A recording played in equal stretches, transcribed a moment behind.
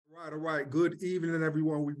All right. Good evening,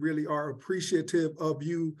 everyone. We really are appreciative of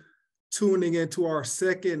you tuning into our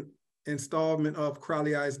second installment of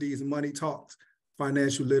Crowley ISD's Money Talks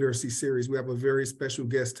Financial Literacy Series. We have a very special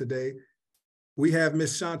guest today. We have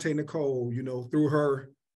Miss Shanté Nicole. Through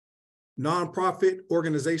her nonprofit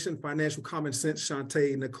organization, Financial Common Sense,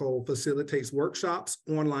 Shanté Nicole facilitates workshops,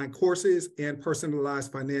 online courses, and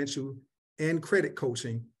personalized financial and credit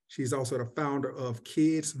coaching. She's also the founder of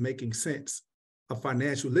Kids Making Sense, a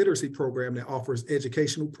financial literacy program that offers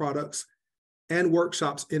educational products and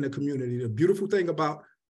workshops in the community. The beautiful thing about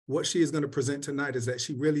what she is going to present tonight is that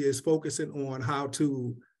she really is focusing on how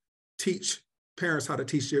to teach parents how to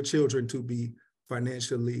teach their children to be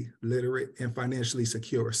financially literate and financially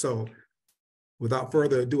secure. So without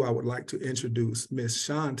further ado, I would like to introduce Miss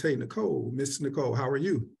Shanté Nicole. Miss Nicole, how are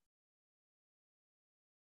you?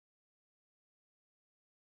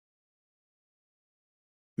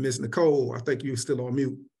 Miss Nicole, I think you're still on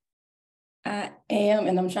mute. I am,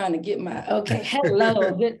 and I'm trying to get okay.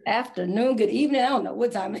 Hello, good afternoon, good evening. I don't know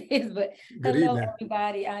what time it is, but hello,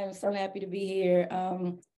 everybody. I am so happy to be here.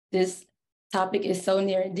 This topic is so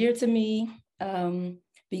near and dear to me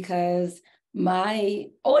because my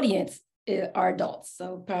audience are adults,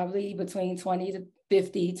 so probably between 20 to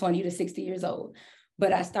 50, 20 to 60 years old.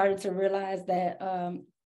 But I started to realize that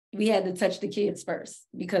we had to touch the kids first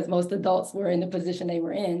because most adults were in the position they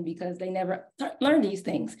were in because they never learned these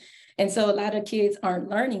things. And so a lot of kids aren't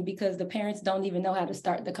learning because the parents don't even know how to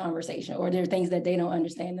start the conversation, or there are things that they don't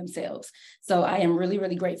understand themselves. So I am really,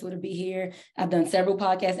 really grateful to be here. I've done several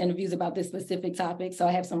podcast interviews about this specific topic. So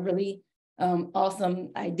I have some really awesome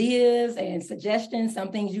ideas and suggestions.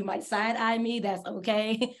 Some things you might side eye me, that's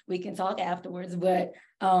okay. We can talk afterwards, but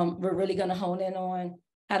we're really gonna hone in on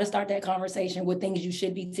how to start that conversation, what things you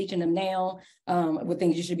should be teaching them now, what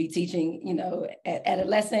things you should be teaching, at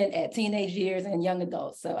adolescent, at teenage years, and young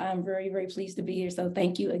adults. So I'm very, very pleased to be here. So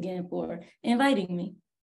thank you again for inviting me.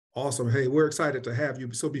 Awesome. Hey, we're excited to have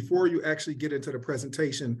you. So before you actually get into the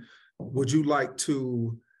presentation, would you like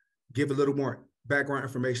to give a little more background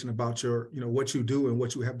information about your, what you do and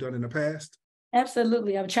what you have done in the past?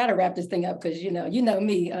 Absolutely. I'm trying to wrap this thing up because, you know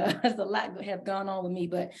me, there's a lot have gone on with me.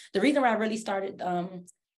 But the reason why I really started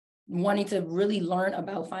wanting to really learn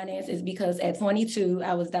about finance is because at 22,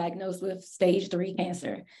 I was diagnosed with stage 3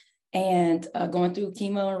 cancer and going through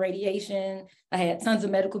chemo and radiation. I had tons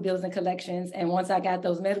of medical bills and collections. And once I got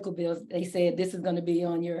those medical bills, they said, this is going to be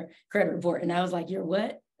on your credit report. And I was like, you're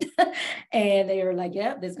what? And they were like,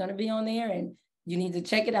 yep, it's going to be on there and you need to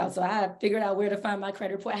check it out. So I figured out where to find my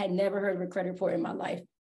credit report. I had never heard of a credit report in my life.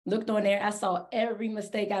 Looked on there, I saw every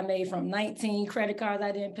mistake I made, from 19 credit cards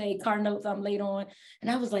I didn't pay, car notes I'm late on. And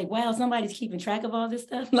I was like, wow, somebody's keeping track of all this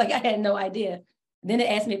stuff. Like I had no idea. Then it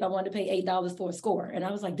asked me if I wanted to pay $8 for a score. And I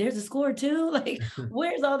was like, there's a score too? Like,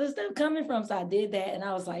 where's all this stuff coming from? So I did that. And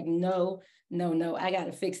I was like, no, I got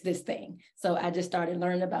to fix this thing. So I just started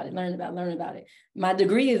learning about it. My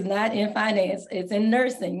degree is not in finance. It's in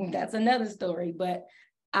nursing. That's another story. But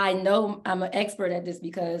I know I'm an expert at this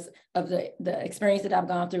because of the experience that I've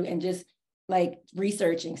gone through and just like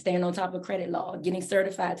researching, staying on top of credit law, getting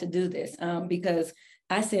certified to do this because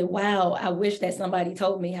I said, wow, I wish that somebody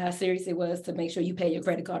told me how serious it was to make sure you pay your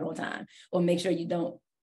credit card on time, or make sure you don't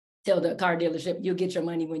tell the car dealership you'll get your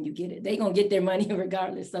money when you get it. They're going to get their money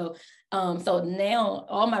regardless. So now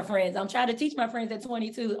all my friends, I'm trying to teach my friends at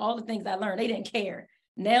 22, all the things I learned, they didn't care.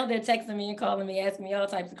 Now they're texting me and calling me, asking me all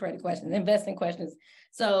types of credit questions, investing questions.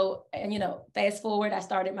 So, and fast forward, I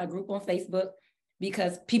started my group on Facebook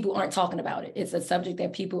because people aren't talking about it. It's a subject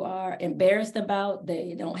that people are embarrassed about.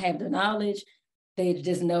 They don't have the knowledge. They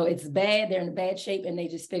just know it's bad. They're in bad shape and they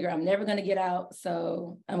just figure I'm never going to get out.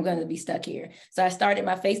 So I'm going to be stuck here. So I started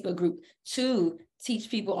my Facebook group to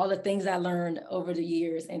teach people all the things I learned over the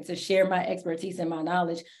years and to share my expertise and my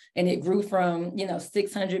knowledge. And it grew from,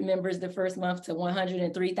 600 members the first month to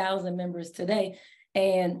 103,000 members today.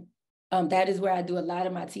 And that is where I do a lot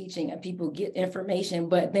of my teaching, and people get information,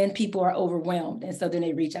 but then people are overwhelmed. And so then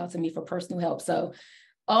they reach out to me for personal help. So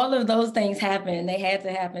all of those things happen. They had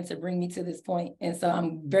to happen to bring me to this point. And so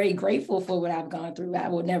I'm very grateful for what I've gone through. I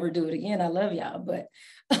will never do it again. I love y'all, but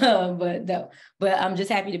I'm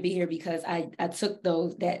just happy to be here because I took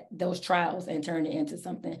those trials and turned it into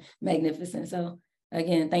something magnificent. So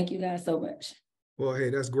again, thank you guys so much. Well, hey,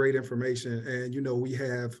 that's great information. And, we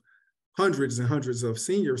have hundreds and hundreds of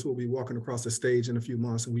seniors who will be walking across the stage in a few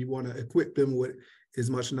months, and we want to equip them with as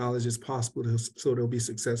much knowledge as possible so they'll be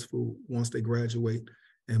successful once they graduate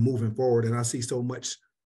and moving forward. And I see so much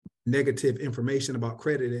negative information about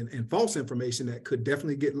credit and false information that could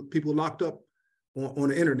definitely get people locked up on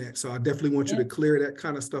the internet. So I definitely want you to clear that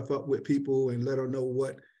kind of stuff up with people and let them know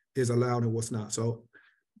what is allowed and what's not. So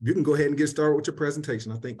you can go ahead and get started with your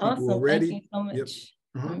presentation. I think people Awesome. are ready. Thank you so much. Yep.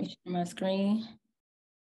 Let me share my screen.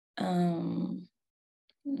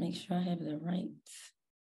 Make sure I have the right.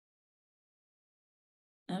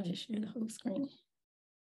 I'll just share the whole screen.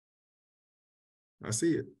 I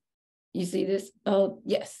see it. You see this? Oh,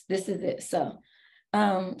 yes, this is it. So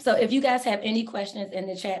if you guys have any questions in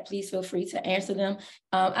the chat, please feel free to answer them.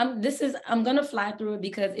 I'm going to fly through it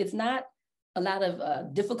because it's not a lot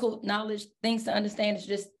of difficult knowledge, things to understand. It's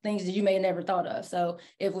just things that you may have never thought of. So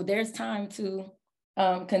if there's time to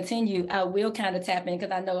continue, I will kind of tap in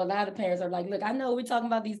because I know a lot of parents are like, look, I know we're talking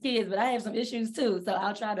about these kids, but I have some issues too. So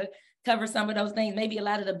I'll try to cover some of those things, maybe a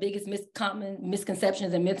lot of the biggest common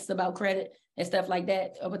misconceptions and myths about credit and stuff like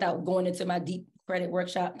that without going into my deep credit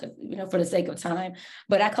workshop, because, you know, for the sake of time.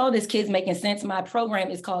 But I call this Kids Making Sense. My program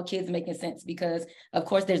is called Kids Making Sense because, of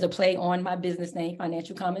course, there's a play on my business name,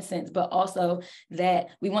 Financial Common Sense, but also that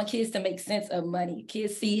we want kids to make sense of money.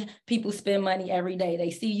 Kids see people spend money every day. They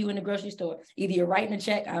see you in the grocery store. Either you're writing a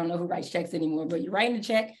check. I don't know who writes checks anymore, but you're writing a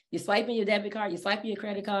check, you're swiping your debit card, you're swiping your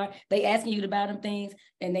credit card. They asking you to buy them things,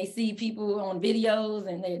 and they see people on videos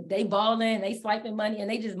and they balling, they swiping money, and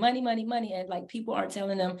they just money. And like people aren't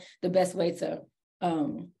telling them the best way to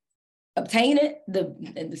obtain it,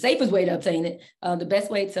 the safest way to obtain it, the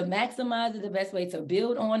best way to maximize it, the best way to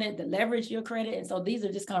build on it, to leverage your credit. And so these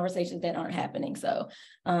are just conversations that aren't happening. So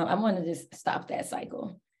I want to just stop that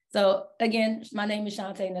cycle. So again, my name is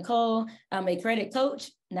Shanté Nicole. I'm a credit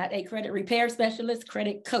coach, not a credit repair specialist,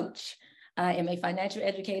 credit coach. I am a financial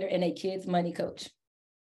educator and a kids money coach.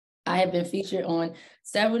 I have been featured on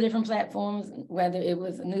several different platforms, whether it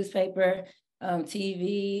was a newspaper,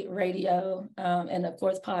 TV, radio, and of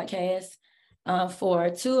course, podcasts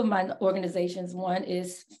for two of my organizations. One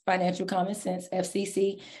is Financial Common Sense,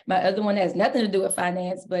 FCC. My other one has nothing to do with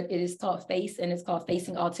finance, but it is called FACE, and it's called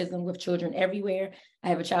Facing Autism with Children Everywhere. I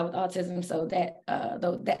have a child with autism, so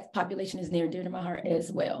that population is near and dear to my heart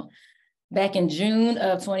as well. Back in June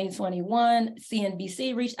of 2021,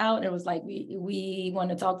 CNBC reached out and it was like, we want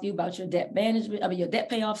to talk to you about your debt management, your debt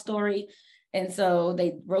payoff story. And so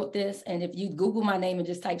they wrote this, and if you Google my name and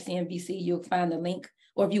just type CNBC, you'll find the link.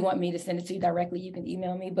 Or if you want me to send it to you directly, you can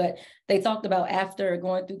email me. But they talked about after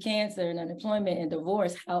going through cancer and unemployment and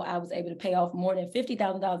divorce, how I was able to pay off more than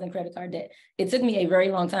 $50,000 in credit card debt. It took me a very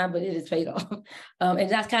long time, but it is paid off. And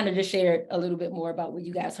that's kind of just shared a little bit more about what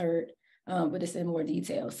you guys heard, but it's in more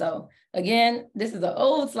detail. So again, this is an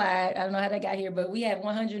old slide. I don't know how that got here, but we have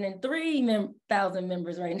 103,000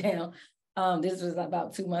 members right now. This was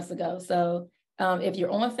about 2 months ago. So if you're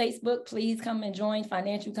on Facebook, please come and join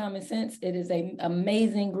Financial Common Sense. It is an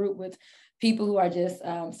amazing group with people who are just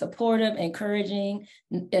supportive, encouraging.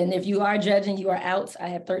 And if you are judging, you are out. I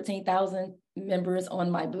have 13,000 members on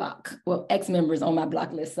my block, well, ex-members on my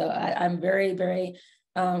block list. So I'm very, very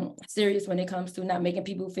serious when it comes to not making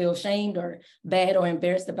people feel shamed or bad or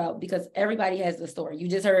embarrassed about, because everybody has a story. You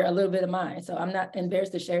just heard a little bit of mine. So I'm not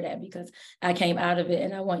embarrassed to share that because I came out of it,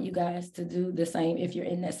 and I want you guys to do the same if you're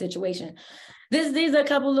in that situation. These are a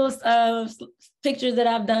couple of pictures that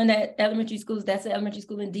I've done at elementary schools. That's an elementary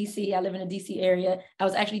school in DC. I live in the DC area. I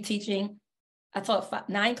was actually teaching, I taught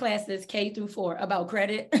 9 classes, K through 4, about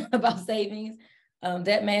credit, about savings,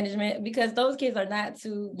 debt management, because those kids are not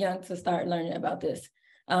too young to start learning about this.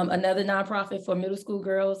 Another nonprofit for middle school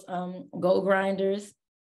girls, Gold Grinders,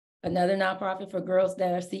 another nonprofit for girls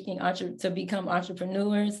that are seeking to become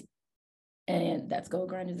entrepreneurs. And that's Gold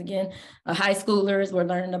Grinders again. High schoolers were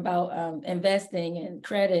learning about investing and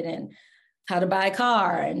credit and how to buy a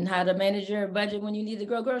car and how to manage your budget when you need to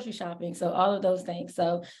go grocery shopping. So all of those things.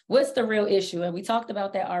 So what's the real issue? And we talked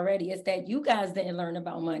about that already, is that you guys didn't learn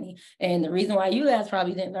about money. And the reason why you guys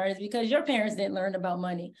probably didn't learn is because your parents didn't learn about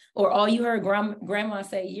money. Or all you heard grandma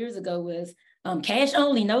say years ago was cash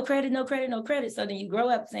only, no credit, no credit, no credit. So then you grow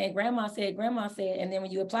up saying grandma said, and then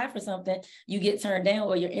when you apply for something, you get turned down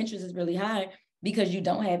or your interest is really high because you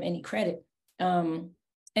don't have any credit.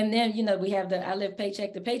 And then, you know, we have I live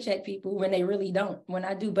paycheck to paycheck people when they really don't. When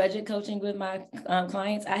I do budget coaching with my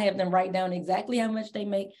clients, I have them write down exactly how much they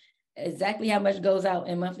make, exactly how much goes out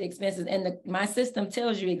in monthly expenses. And my system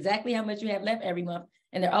tells you exactly how much you have left every month.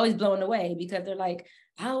 And they're always blown away because they're like,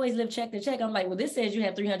 I always live check to check. I'm like, well, this says you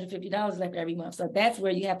have $350 left every month. So that's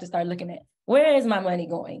where you have to start looking at, where is my money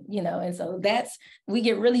going? You know, and so we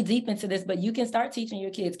get really deep into this, but you can start teaching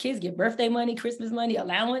your kids. Kids get birthday money, Christmas money,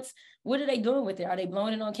 allowance. What are they doing with it? Are they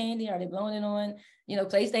blowing it on candy? Are they blowing it on, you know,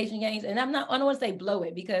 PlayStation games? And I don't want to say blow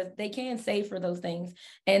it, because they can save for those things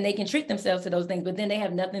and they can treat themselves to those things, but then they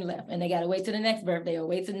have nothing left and they got to wait till the next birthday or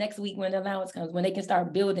wait till next week when the allowance comes, when they can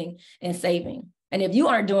start building and saving. And if you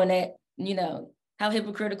aren't doing that, you know, How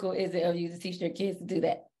hypocritical is it of you to teach your kids to do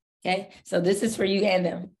that? Okay, so this is for you and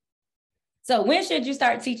them. So when should you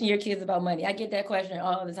start teaching your kids about money? I get that question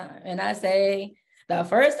all the time. And I say, the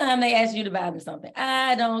first time they ask you to buy them something,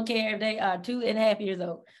 I don't care if they are 2.5 years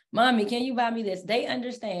old. Mommy, can you buy me this? They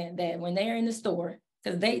understand that when they are in the store,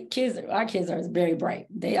 because our kids are very bright.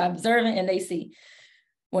 They are observant and they see.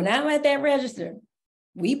 When I'm at that register,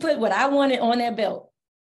 we put what I wanted on that belt.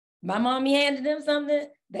 My mommy handed them something.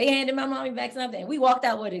 They handed my mommy back something. We walked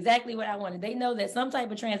out with exactly what I wanted. They know that some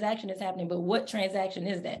type of transaction is happening, but what transaction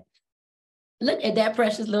is that? Look at that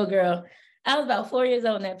precious little girl. I was about 4 years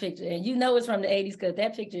old in that picture. And you know it's from the 80s because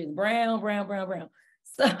that picture is brown, brown, brown, brown.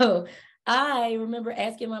 So I remember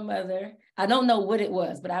asking my mother, I don't know what it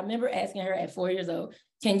was, but I remember asking her at 4 years old,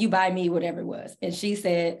 can you buy me whatever it was? And she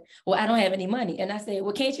said, well, I don't have any money. And I said,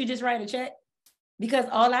 well, can't you just write a check? Because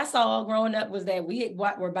all I saw growing up was that we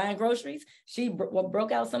were buying groceries. She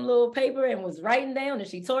broke out some little paper and was writing down, and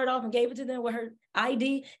she tore it off and gave it to them with her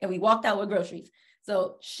ID, and we walked out with groceries.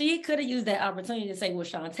 So she could have used that opportunity to say, well,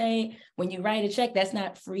 Shanté, when you write a check, that's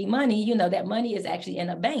not free money. You know, that money is actually in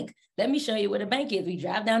a bank. Let me show you what a bank is. We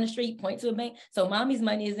drive down the street, point to a bank. So mommy's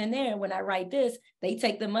money is in there. When I write this, they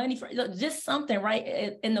take the money for just something,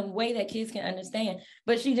 right? In the way that kids can understand.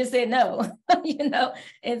 But she just said no, you know?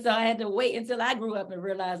 And so I had to wait until I grew up and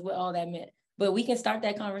realized what all that meant. But we can start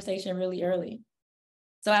that conversation really early.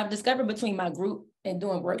 So I've discovered between my group and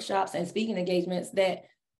doing workshops and speaking engagements that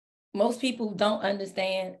most people don't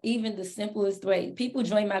understand even the simplest way. People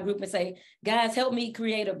join my group and say, guys, help me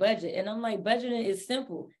create a budget. And I'm like, budgeting is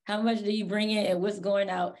simple. How much do you bring in and what's going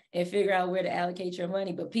out, and figure out where to allocate your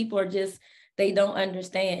money. But people are just, they don't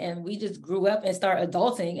understand. And we just grew up and start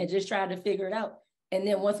adulting and just try to figure it out. And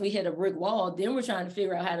then once we hit a brick wall, then we're trying to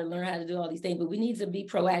figure out how to learn how to do all these things. But we need to be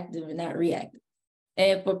proactive and not reactive.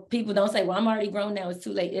 And for people don't say, well, I'm already grown now, it's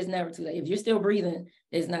too late. It's never too late. If you're still breathing,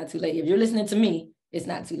 it's not too late. If you're listening to me, it's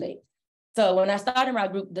not too late. So when I started my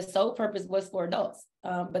group, the sole purpose was for adults.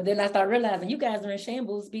 But then I started realizing you guys are in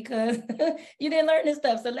shambles because you didn't learn this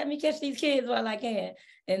stuff. So let me catch these kids while I can.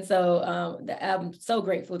 And so I'm so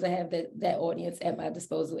grateful to have that audience at my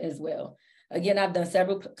disposal as well. Again, I've done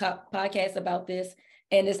several podcasts about this.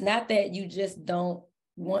 And it's not that you just don't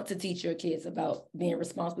want to teach your kids about being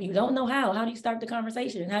responsible. You don't know how. How do you start the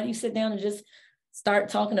conversation? How do you sit down and just start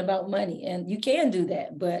talking about money? And you can do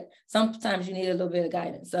that, but sometimes you need a little bit of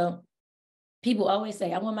guidance. So people always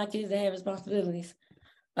say, I want my kids to have responsibilities,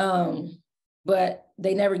 but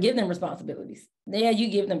they never give them responsibilities. Yeah, you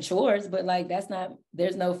give them chores, but like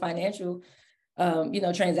there's no financial,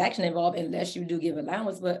 transaction involved unless you do give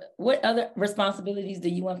allowance. But what other responsibilities do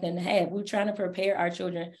you want them to have? We're trying to prepare our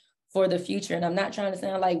children for the future. And I'm not trying to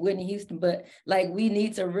sound like Whitney Houston, but like we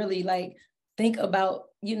need to really like think about,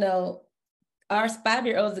 our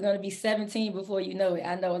 5-year-olds are going to be 17 before you know it.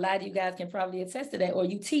 I know a lot of you guys can probably attest to that, or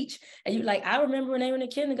you teach and you're like, I remember when they were in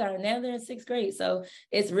kindergarten, now they're in 6th grade. So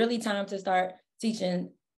it's really time to start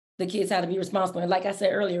teaching the kids how to be responsible. And like I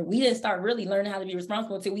said earlier, we didn't start really learning how to be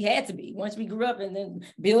responsible until we had to be. Once we grew up, and then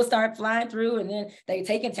bills start flying through, and then they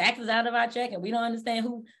taking taxes out of our check, and we don't understand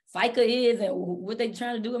who FICA is and what they're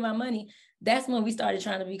trying to do with my money. That's when we started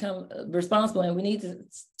trying to become responsible, and we need to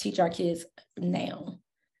teach our kids now.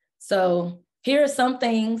 So here are some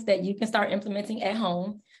things that you can start implementing at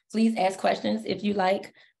home. Please ask questions if you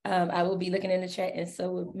like. I will be looking in the chat, and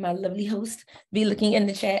so will my lovely host be looking in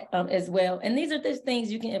the chat as well. And these are the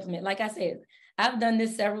things you can implement. Like I said, I've done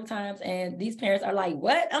this several times, and these parents are like,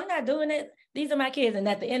 what? I'm not doing it. These are my kids. And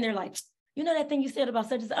at the end, they're like, you know that thing you said about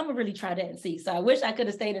such and such? I'm gonna really try that and see. So I wish I could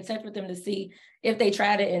have stayed in touch with them to see if they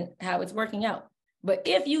tried it and how it's working out. But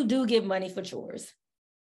if you do give money for chores,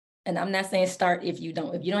 and I'm not saying start if you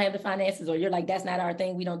don't have the finances, or you're like, that's not our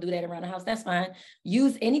thing, we don't do that around the house, that's fine.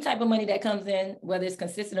 Use any type of money that comes in, whether it's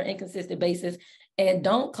consistent or inconsistent basis, and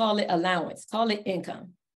don't call it allowance, call it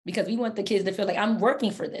income. Because we want the kids to feel like I'm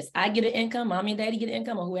working for this. I get an income, mommy and daddy get an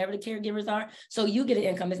income, or whoever the caregivers are. So you get an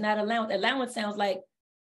income. It's not allowance. Allowance sounds like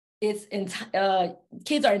it's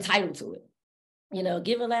kids are entitled to it.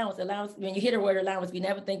 Give allowance. When you hear the word allowance, we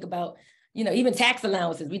never think about even tax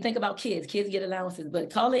allowances. We think about kids get allowances,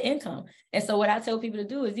 but call it income. And so what I tell people to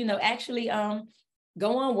do is, actually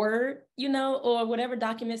go on Word, or whatever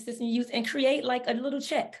document system you use, and create like a little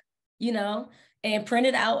check, and print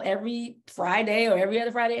it out every Friday or every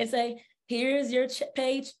other Friday and say, here's your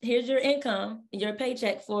page, here's your income, your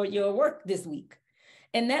paycheck for your work this week.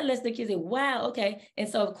 And that lets the kids say, wow, okay. And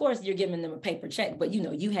so, of course, you're giving them a paper check, but,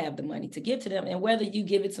 you have the money to give to them. And whether you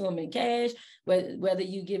give it to them in cash, whether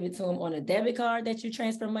you give it to them on a debit card that you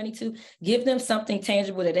transfer money to, give them something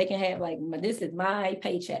tangible that they can have, like, this is my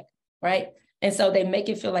paycheck, right? And so they make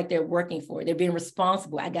it feel like they're working for it. They're being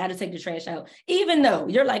responsible. I got to take the trash out. Even though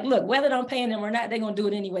you're like, look, whether I'm paying them or not, they're going to do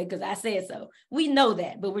it anyway because I said so. We know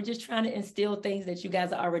that, but we're just trying to instill things that you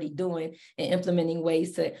guys are already doing and implementing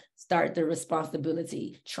ways to start the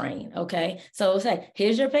responsibility train, okay? So it's like,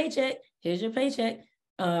 here's your paycheck. Here's your paycheck.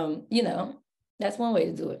 You know, that's one way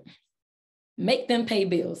to do it. Make them pay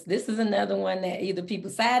bills. This is another one that either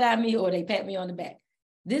people side-eye me or they pat me on the back.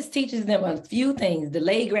 This teaches them a few things.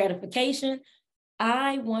 Delayed gratification.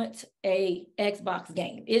 I want a Xbox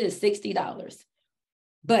game. It is $60.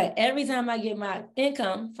 But every time I get my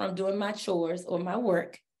income from doing my chores or my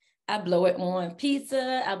work, I blow it on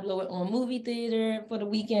pizza. I blow it on movie theater for the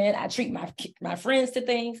weekend. I treat my friends to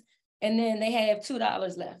things. And then they have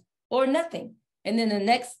 $2 left or nothing. And then the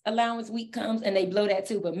next allowance week comes and they blow that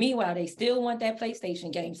too. But meanwhile, they still want that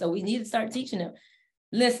PlayStation game. So we need to start teaching them.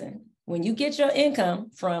 Listen, when you get your income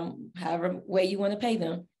from however way you want to pay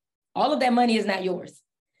them, all of that money is not yours.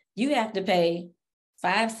 You have to pay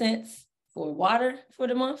 5 cents for water for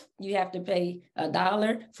the month. You have to pay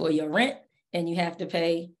 $1 for your rent, and you have to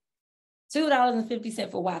pay $2.50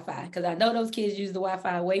 for Wi-Fi, because I know those kids use the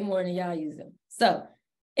Wi-Fi way more than y'all use them. So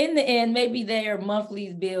in the end, maybe their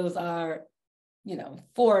monthly bills are, you know,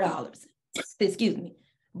 $4. Excuse me.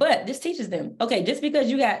 But this teaches them, okay, just because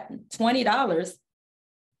you got $20,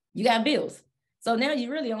 you got bills. So now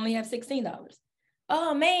you really only have $16.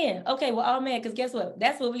 Oh man, okay, well, oh man, because guess what?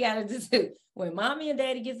 That's what we gotta do. When mommy and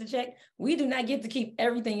daddy gets the check, we do not get to keep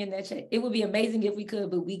everything in that check. It would be amazing if we could,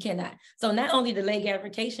 but we cannot. So not only delay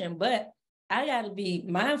gratification, but I gotta be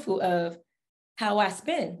mindful of how I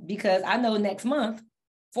spend, because I know next month,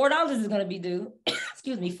 $4 is gonna be due,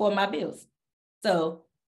 excuse me, for my bills. So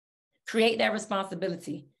create that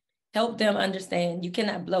responsibility. Help them understand you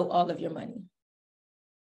cannot blow all of your money.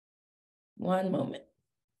 One moment.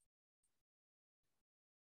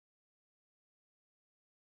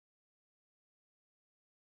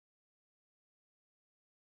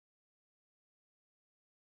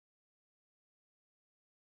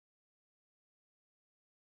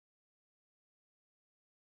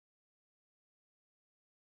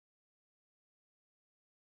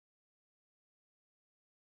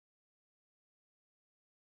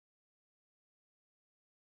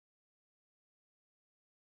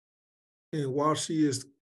 And while she is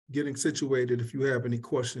getting situated, if you have any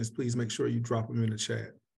questions, please make sure you drop them in the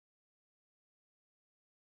chat.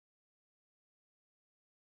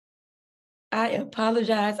 I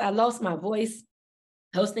apologize. I lost my voice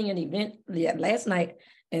hosting an event last night.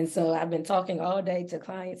 And so I've been talking all day to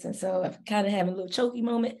clients. And so I'm kind of having a little choky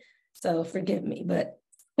moment. So forgive me, but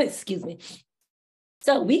excuse me.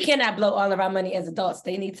 So we cannot blow all of our money as adults.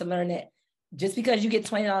 They need to learn that just because you get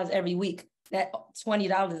 $20 every week, that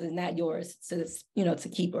 $20 is not yours to, you know, to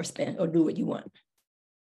keep or spend or do what you want.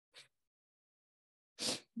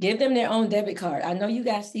 Give them their own debit card. I know you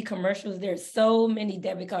guys see commercials. There's so many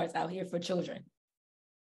debit cards out here for children.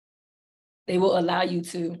 They will allow you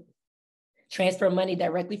to transfer money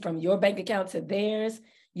directly from your bank account to theirs.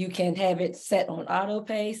 You can have it set on auto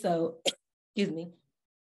pay. So, excuse me,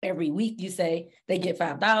 every week you say they get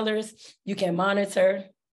 $5. You can monitor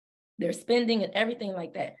their spending and everything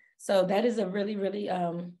like that. So that is a really, really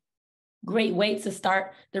great way to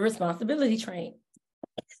start the responsibility train.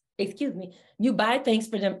 Excuse me. You buy things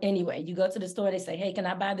for them anyway. You go to the store, they say, hey, can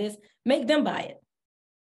I buy this? Make them buy it.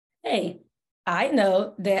 Hey, I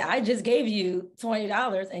know that I just gave you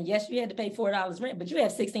 $20 and yes, you had to pay $4 rent, but you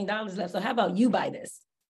have $16 left. So how about you buy this?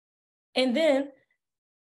 And then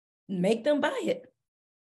make them buy it.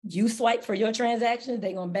 You swipe for your transactions,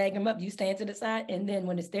 they're going to bag them up. You stand to the side. And then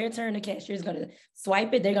when it's their turn, the cashier is going to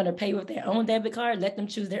swipe it. They're going to pay with their own debit card. Let them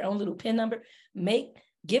choose their own little PIN number.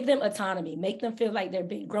 Give them autonomy. Make them feel like they're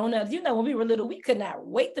big grown-ups. You know, when we were little, we could not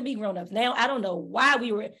wait to be grown-ups. Now, I don't know why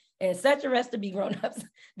we were in such a rush to be grown-ups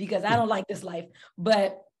because I don't like this life.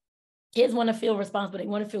 But kids want to feel responsible. They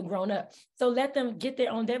want to feel grown up. So let them get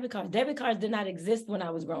their own debit cards. Debit cards did not exist when I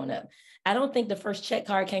was growing up. I don't think the first check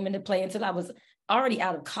card came into play until I was already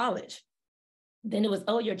out of college. Then it was,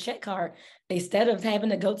 oh, your check card. Instead of having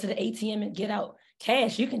to go to the ATM and get out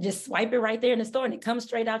cash, you can just swipe it right there in the store and it comes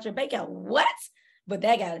straight out your bank account. What? But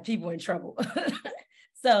that got people in trouble.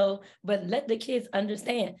 So, but let the kids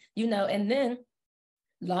understand, you know, and then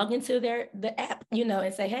log into the app, you know,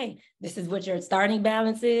 and say, hey, this is what your starting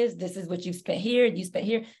balance is. This is what you spent here. You spent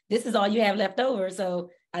here. This is all you have left over.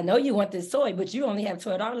 So I know you want this toy, but you only have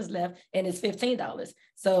 $12 left and it's $15.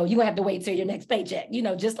 So you have to wait till your next paycheck, you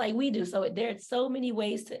know, just like we do. So there's so many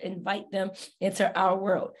ways to invite them into our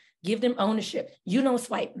world. Give them ownership. You don't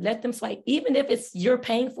swipe, let them swipe, even if it's you're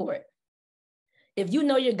paying for it. If you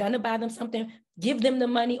know you're going to buy them something, give them the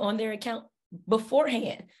money on their account.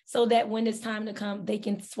 beforehand so that when it's time to come, they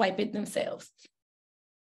can swipe it themselves.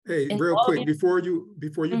 Hey, And real quick, before you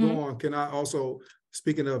go on, can I also,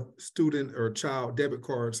 speaking of student or child debit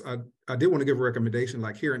cards, I did want to give a recommendation.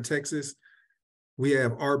 Like here in Texas, we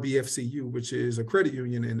have RBFCU, which is a credit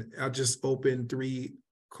union, and I just opened 3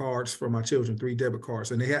 cards for my children, 3 debit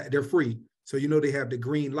cards, and they're free. So they have the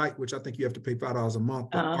green light, which I think you have to pay $5 a month,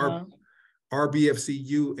 but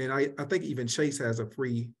RBFCU, and I think even Chase has a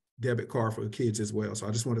free debit card for the kids as well. So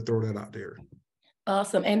I just want to throw that out there.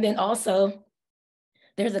 Awesome. And then also,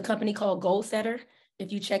 there's a company called Goal Setter.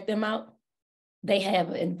 If you check them out, they have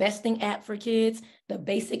an investing app for kids. The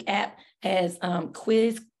basic app has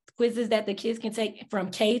quizzes that the kids can take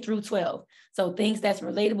from K through 12. So things that's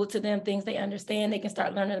relatable to them, things they understand, they can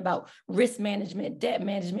start learning about risk management, debt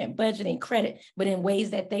management, budgeting, credit, but in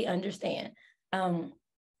ways that they understand.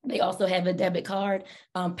 They also have a debit card.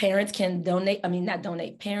 Parents can donate, not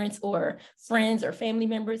donate, parents or friends or family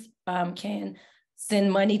members can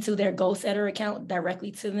send money to their Goal Setter account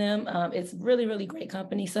directly to them. It's really, really great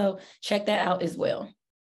company. So check that out as well.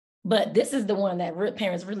 But this is the one that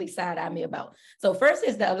parents really side-eye me about. So first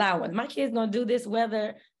is the allowance. My kids gonna do this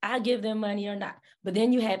whether I give them money or not. But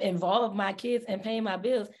then you have involved my kids and paying my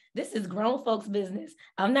bills. This is grown folks' business.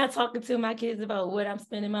 I'm not talking to my kids about what I'm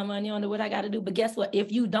spending my money on or what I gotta do. But guess what?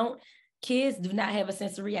 If you don't, kids do not have a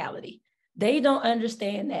sense of reality. They don't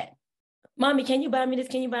understand that. Mommy, can you buy me this?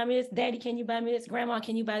 Can you buy me this? Daddy, can you buy me this? Grandma,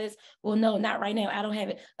 can you buy this? Well, no, not right now. I don't have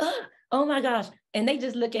it. Oh my gosh. And they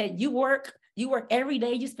just look at you work every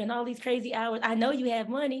day. You spend all these crazy hours. I know you have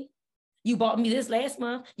money. You bought me this last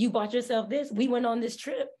month. You bought yourself this. We went on this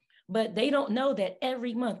trip. But they don't know that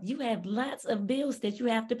every month you have lots of bills that you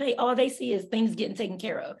have to pay. All they see is things getting taken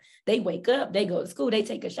care of. They wake up, they go to school, they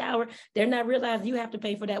take a shower. They're not realizing you have to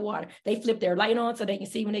pay for that water. They flip their light on so they can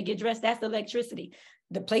see when they get dressed. That's the electricity.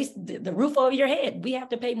 The roof over your head. We have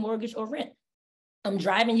to pay mortgage or rent. I'm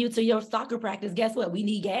driving you to your soccer practice. Guess what? We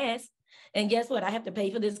need gas. And guess what? I have to pay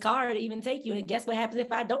for this car to even take you. And guess what happens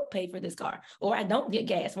if I don't pay for this car or I don't get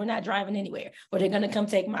gas? We're not driving anywhere, or they're going to come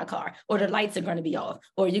take my car, or the lights are going to be off,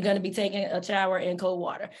 or you're going to be taking a shower in cold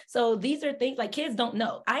water. So these are things like kids don't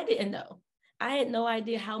know. I didn't know. I had no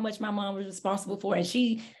idea how much my mom was responsible for. And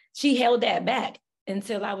she held that back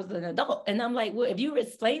until I was an adult. And I'm like, well, if you were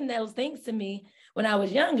explaining those things to me when I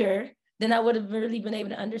was younger, then I would have really been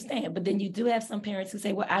able to understand. But then you do have some parents who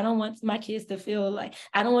say, well, I don't want my kids to feel like,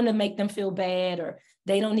 I don't want to make them feel bad, or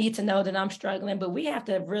they don't need to know that I'm struggling. But we have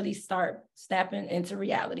to really start stepping into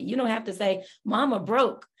reality. You don't have to say, Mama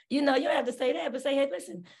broke. You don't have to say that, but say, hey,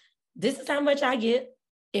 listen, this is how much I get.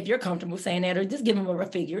 If you're comfortable saying that, or just give them a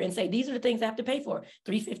figure and say, these are the things I have to pay for.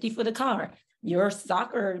 $350 for the car. Your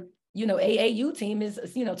soccer AAU team is,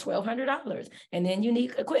 $1,200, and then you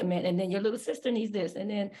need equipment, and then your little sister needs this, and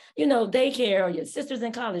then, daycare, or your sister's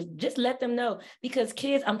in college. Just let them know, because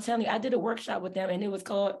kids, I'm telling you, I did a workshop with them, and it was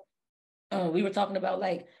called, we were talking about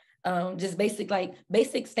just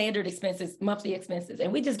basic standard expenses, monthly expenses.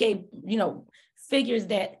 And we just gave, figures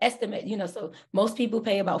that estimate, so most people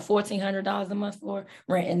pay about $1,400 a month for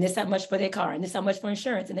rent, and this how much for their car, and this how much for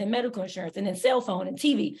insurance, and then medical insurance, and then cell phone and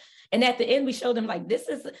TV. And at the end, we showed them this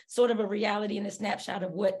is sort of a reality and a snapshot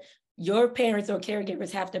of what your parents or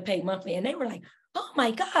caregivers have to pay monthly. And they were like, oh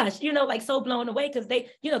my gosh, so blown away, because they,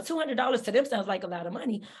 $200 to them sounds like a lot of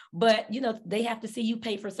money, but, they have to see you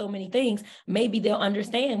pay for so many things. Maybe they'll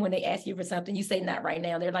understand when they ask you for something, you say, not right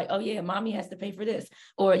now. They're like, oh yeah, mommy has to pay for this.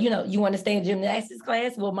 Or, you want to stay in gymnastics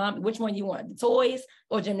class? Well, mom, which one you want, the toys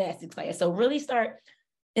or gymnastics class? So really start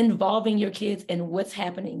involving your kids in what's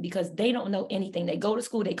happening, because they don't know anything. They go to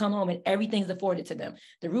school, they come home, and everything's afforded to them.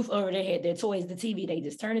 The roof over their head, their toys, the TV, they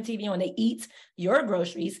just turn the TV on, they eat your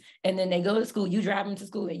groceries, and then they go to school. You drive them to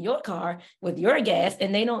school in your car with your gas,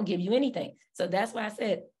 and they don't give you anything. So that's why I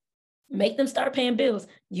said, make them start paying bills.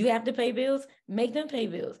 You have to pay bills, make them pay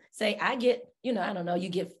bills. Say, I get, I don't know, you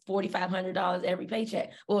get $4,500 every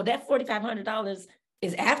paycheck. Well, that $4,500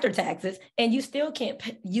 is after taxes, and you still can't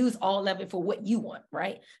use all of it for what you want,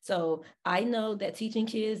 right? So I know that teaching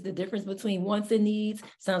kids the difference between wants and needs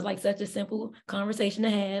sounds like such a simple conversation to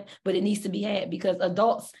have, but it needs to be had, because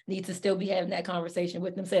adults need to still be having that conversation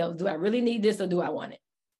with themselves. Do I really need this, or do I want it?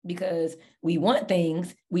 Because we want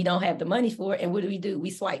things we don't have the money for, and what do? We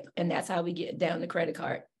swipe, and that's how we get down the credit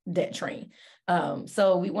card debt train.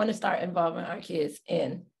 So we want to start involving our kids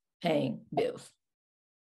in paying bills.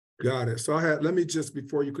 Got it. So let me just,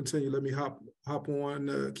 before you continue, let me hop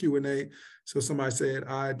on Q&A. So somebody said,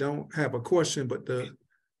 I don't have a question, but the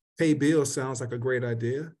pay bills sounds like a great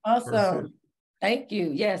idea. Awesome. Perfect. Thank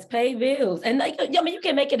you. Yes, pay bills. And you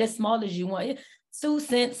can make it as small as you want. 2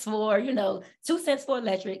 cents for, 2 cents for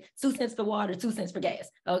electric, 2 cents for water, 2 cents for gas.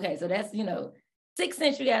 Okay, so that's, 6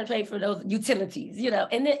 cents you got to pay for those utilities,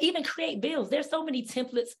 and then even create bills. There's so many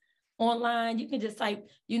templates online. You can just type,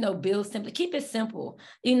 bills template, keep it simple,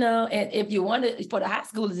 and if you want to, for the high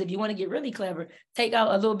schoolers, if you want to get really clever, take out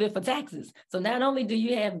a little bit for taxes. So not only do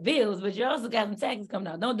you have bills, but you also got some taxes coming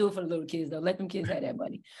out. Don't do it for the little kids though. Let them kids have that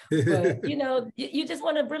money. But, you just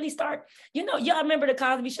want to really start, y'all remember the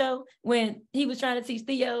Cosby Show when he was trying to teach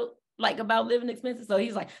Theo like about living expenses. So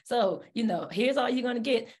he's like, so, here's all you're going to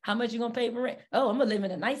get. How much you going to pay for rent? Oh, I'm going to live in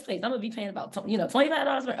a nice place. I'm going to be paying about,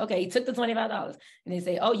 $25 rent. Okay. He took the $25 and they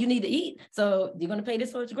say, oh, you need to eat. So you're going to pay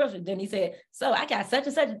this for your groceries. Then he said, so I got such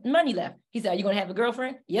and such money left. He said, are you going to have a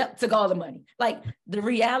girlfriend? Yep. Took all the money. Like the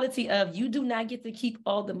reality of you do not get to keep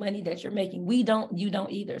all the money that you're making. We don't, you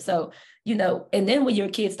don't either. So, and then when your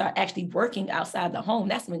kids start actually working outside the home,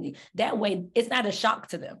 that's when that way it's not a shock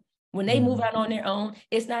to them. When they move out on their own,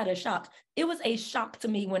 it's not a shock. It was a shock to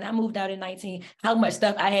me when I moved out in 19, how much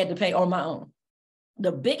stuff I had to pay on my own.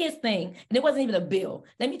 The biggest thing, and it wasn't even a bill.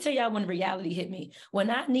 Let me tell y'all when reality hit me. When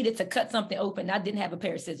I needed to cut something open, I didn't have a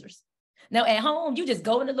pair of scissors. Now at home, you just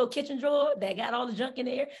go in the little kitchen drawer that got all the junk in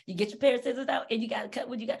there. You get your pair of scissors out and you got to cut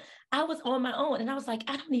what you got. I was on my own and I was like,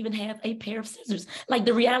 I don't even have a pair of scissors. Like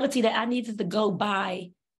the reality that I needed to go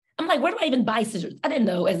buy. I'm like, where do I even buy scissors? I didn't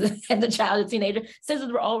know as a child, a teenager,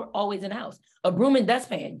 scissors were always in the house. A broom and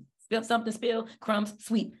dustpan, spill, crumbs,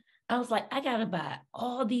 sweep. I was like, I got to buy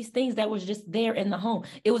all these things that was just there in the home.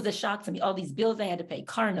 It was a shock to me. All these bills I had to pay,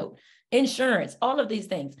 car note, insurance, all of these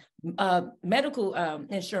things, medical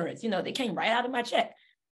insurance, they came right out of my check.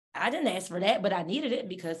 I didn't ask for that, but I needed it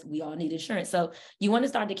because we all need insurance. So you want to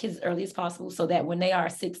start the kids as early as possible so that when they are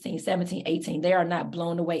 16, 17, 18, they are not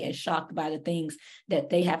blown away and shocked by the things that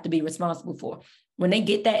they have to be responsible for. When they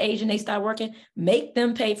get that age and they start working, make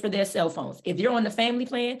them pay for their cell phones. If you're on the family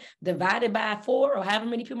plan, divide it by 4 or however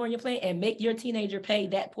many people are on your plan and make your teenager pay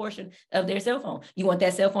that portion of their cell phone. You want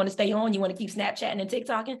that cell phone to stay on, you want to keep Snapchatting and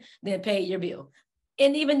TikToking, then pay your bill.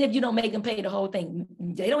 And even if you don't make them pay the whole thing,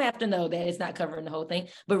 they don't have to know that it's not covering the whole thing,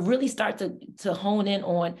 but really start to hone in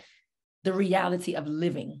on the reality of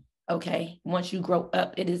living, okay? Once you grow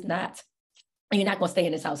up, it is not, you're not gonna stay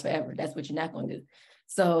in this house forever. That's what you're not gonna do.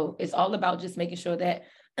 So it's all about just making sure that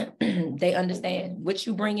they understand what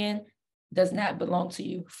you bring in does not belong to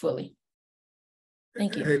you fully.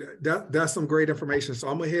 Thank you. Hey, that's some great information. So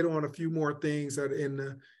I'm gonna hit on a few more things that are in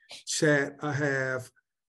the chat. I have,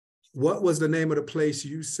 what was the name of the place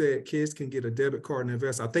you said kids can get a debit card and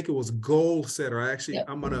invest? I think it was Goal Setter. Actually, yep.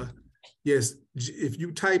 I'm gonna, yes, if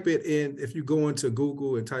you type it in, if you go into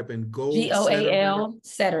Google and type in Goal Goal Setter,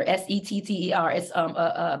 Setter. It's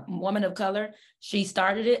a woman of color. She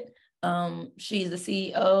started it. She's the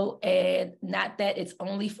CEO, and not that it's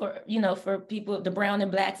only for, for people, the brown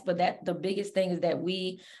and blacks, but that the biggest thing is that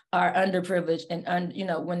we are underprivileged and,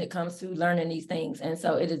 when it comes to learning these things. And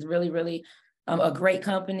so it is really, really a great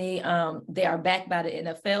company. They are backed by the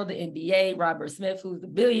NFL, the NBA, Robert Smith, who's the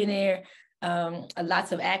billionaire.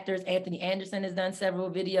 Lots of actors. Anthony Anderson has done several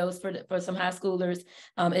videos for some high schoolers.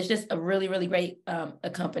 It's just a really, really great a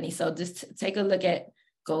company. So just take a look at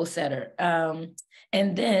Goal Setter.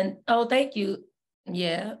 And then, oh, thank you.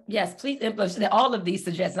 Yeah, yes, please implement all of these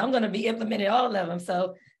suggestions. I'm going to be implementing all of them.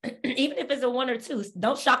 So even if it's a 1 or 2,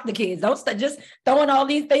 don't shock the kids. Don't just throwing all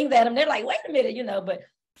these things at them. They're like, wait a minute, but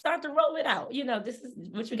start to roll it out. This is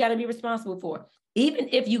what you got to be responsible for. Even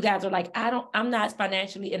if you guys are like, I'm not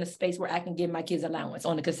financially in a space where I can give my kids allowance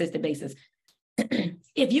on a consistent basis.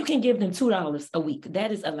 If you can give them $2 a week,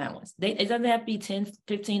 that is allowance. It doesn't have to be $10,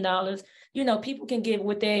 $15. People can give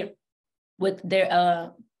what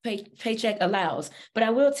their paycheck allows. But I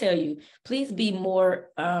will tell you, please be more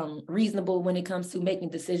reasonable when it comes to making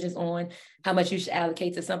decisions on how much you should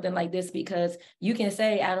allocate to something like this, because you can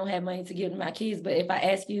say, I don't have money to give to my kids, but if I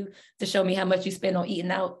ask you to show me how much you spent on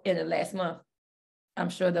eating out in the last month, I'm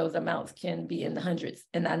sure those amounts can be in the hundreds.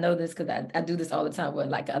 And I know this because I do this all the time with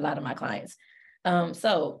like a lot of my clients.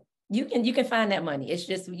 So you can find that money. It's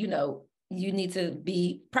just, you need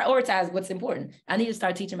to prioritize what's important. I need to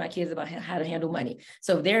start teaching my kids about how to handle money.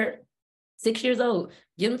 So if they're 6 years old,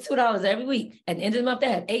 give them $2 every week. At the end of the month, they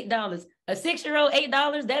have $8. A 6-year-old,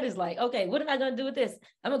 $8, that is like, okay, what am I going to do with this?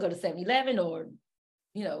 I'm going to go to 7-Eleven or,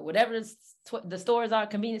 whatever the stores are,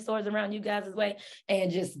 convenience stores around you guys' way,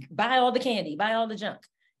 and just buy all the candy, buy all the junk.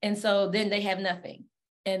 And so then they have nothing.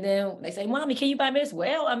 And then they say, Mommy, can you buy me this?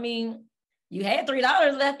 Well, you had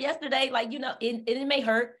 $3 left yesterday. Like, it may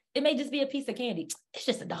hurt. It may just be a piece of candy. It's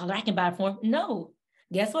just $1. I can buy it for them. No.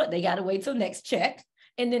 Guess what? They got to wait till next check.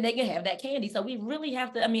 and then they can have that candy. So we really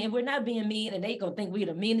have to, I mean, if we're not being mean and they gonna think we're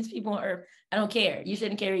the meanest people on earth, I don't care. You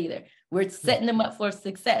shouldn't care either. We're setting them up for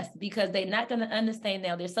success because they're not gonna understand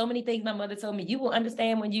now. There's so many things my mother told me, you will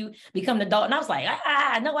understand when you become an adult. And I was like,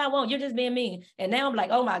 no, I won't. You're just being mean. And now I'm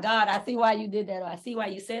like, oh my God, I see why you did that. Or I see why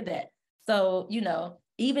you said that. So, you know,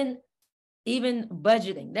 even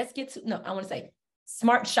budgeting. Let's get to, no, I want to say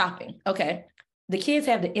smart shopping. Okay. The kids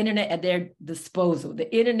have the internet at their disposal.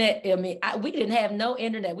 The internet, I mean, we didn't have no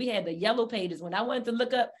internet. We had the yellow pages. When I wanted to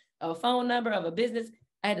look up a phone number of a business,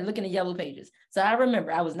 I had to look in the yellow pages. So I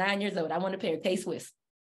remember I was 9 years old. I wanted a pair of K-Swiss,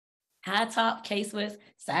 high top K-Swiss,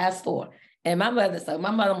 size 4. And my mother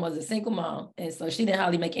was a single mom. And so she didn't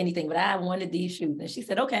hardly make anything, but I wanted these shoes. And she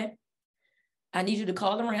said, okay, I need you to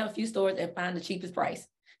call around a few stores and find the cheapest price.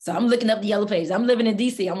 So I'm looking up the yellow pages. I'm living in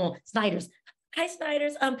DC. I'm on Snyder's. Hi,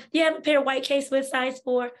 Snyder's. You have a pair of white K-Swiss size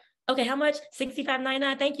 4. Okay, how much?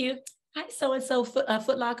 $65.99. Thank you. Hi, so-and-so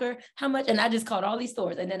Foot Locker. How much? And I just called all these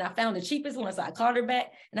stores. And then I found the cheapest one. So I called her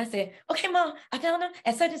back and I said, okay, Mom, I found them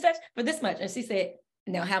at such and such for this much. And she said,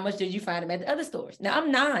 now, how much did you find them at the other stores? Now,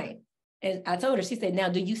 I'm 9. And I told her, she said, now,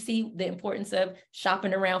 do you see the importance of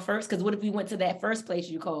shopping around first? Because what if we went to that first place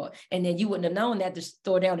you called and then you wouldn't have known that the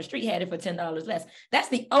store down the street had it for $10 less? That's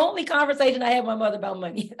the only conversation I had with my mother about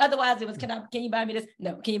money. Otherwise, it was, can you buy me this?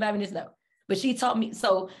 No. Can you buy me this? No. But she taught me.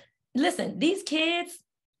 So listen, these kids,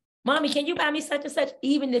 Mommy, can you buy me such and such?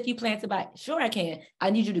 Even if you plan to buy it. Sure, I can.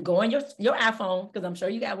 I need you to go on your iPhone, because I'm sure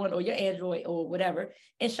you got one, or your Android or whatever,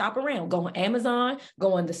 and shop around. Go on Amazon,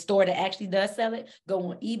 go on the store that actually does sell it,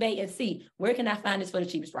 go on eBay and see, where can I find this for the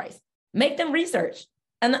cheapest price? Make them research.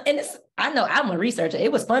 And it's, I know I'm a researcher.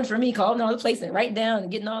 It was fun for me calling all the places and writing down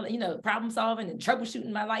and getting all the, problem solving and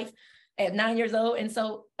troubleshooting my life at 9 years old. And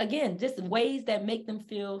so again, just ways that make them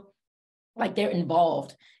feel like they're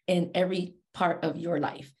involved in every part of your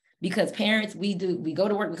life. Because parents, we go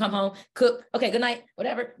to work, we come home, cook, okay, good night,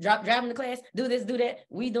 whatever, drive them to class, do this, do that.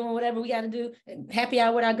 We doing whatever we got to do, and happy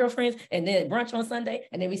hour with our girlfriends, and then brunch on Sunday,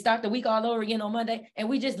 and then we start the week all over again on Monday, and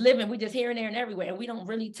we just living, we just here and there and everywhere, and we don't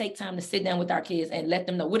really take time to sit down with our kids and let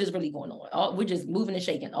them know what is really going on. We're just moving and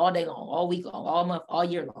shaking all day long, all week long, all month, all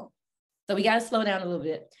year long. So we got to slow down a little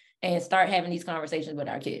bit and start having these conversations with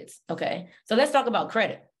our kids, okay? So let's talk about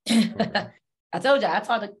credit. I told you, I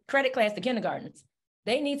taught a credit class to kindergartens.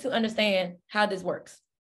 They need to understand how this works.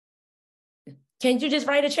 Can't you just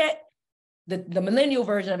write a check? The millennial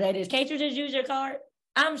version of that is, can't you just use your card?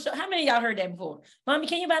 I'm sure, how many of y'all heard that before? Mommy,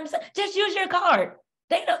 can you buy me something? Just use your card.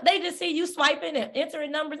 They just see you swiping and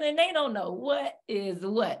entering numbers and they don't know what is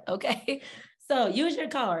what, okay? So use your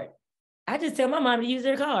card. I just tell my mom to use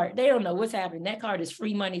their card. They don't know what's happening. That card is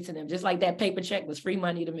free money to them, just like that paper check was free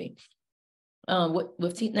money to me.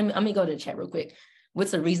 Let me go to the chat real quick.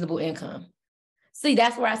 What's a reasonable income? See,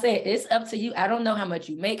 that's where I say it's up to you. I don't know how much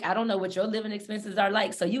you make. I don't know what your living expenses are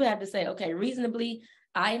like. So you have to say, okay, reasonably,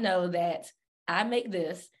 I know that I make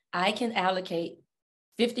this. I can allocate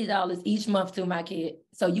 $50 each month to my kid.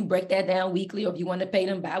 So you break that down weekly, or if you want to pay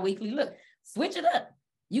them bi-weekly, look, switch it up.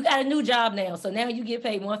 You got a new job now. So now you get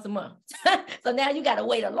paid once a month. So now you got to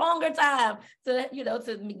wait a longer time to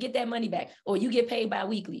get that money back, or you get paid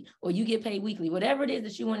bi-weekly, or you get paid weekly, whatever it is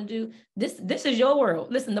that you want to do. This is your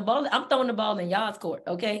world. Listen, the ball, I'm throwing the ball in y'all's court.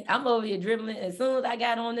 Okay. I'm over here dribbling. As soon as I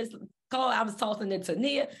got on this call, I was tossing it to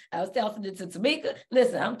Nia. I was tossing it to Tamika.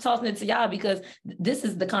 Listen, I'm tossing it to y'all because this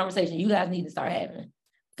is the conversation you guys need to start having.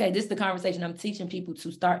 Okay. This is the conversation I'm teaching people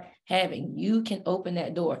to start having. You can open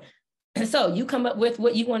that door. So you come up with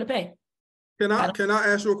what you want to pay. Can I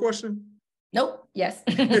ask you a question? Nope. Yes.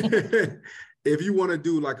 If you want to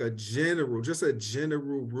do like a general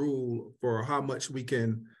rule for how much we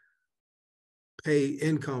can pay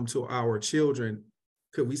income to our children,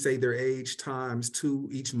 could we say their age times 2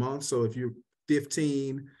 each month? So if you're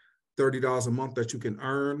 15, $30 a month that you can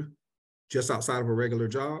earn just outside of a regular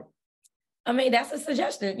job? I mean, that's a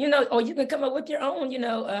suggestion, or you can come up with your own,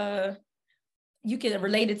 you can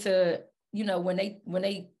relate it to, when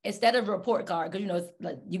they instead of a report card, because it's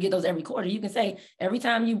like you get those every quarter, you can say every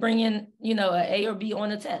time you bring in, an A or B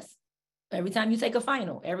on a test, every time you take a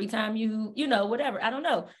final, every time you, whatever. I don't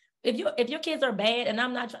know. If your kids are bad, and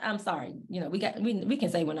I'm sorry, we can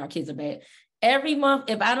say when our kids are bad. Every month,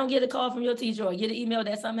 if I don't get a call from your teacher or get an email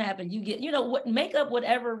that something happened, you get, make up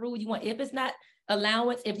whatever rule you want. If it's not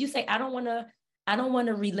allowance, if you say, I don't want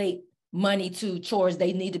to relate money to chores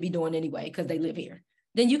they need to be doing anyway because they live here,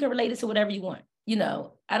 then you can relate it to whatever you want.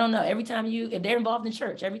 I don't know, every time if they're involved in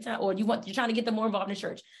church, every time, or you're trying to get them more involved in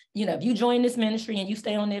church, if you join this ministry and you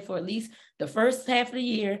stay on there for at least the first half of the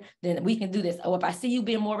year, then we can do this. Or if I see you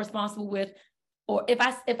being more responsible with, or if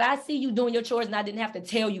I see you doing your chores and I didn't have to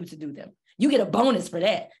tell you to do them, You get a bonus for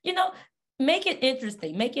that. You know, make it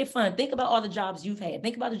interesting, make it fun. Think about all the jobs you've had.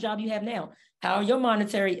 Think about the job you have now. How are your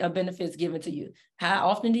monetary benefits given to you? How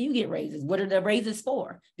often do you get raises? What are the raises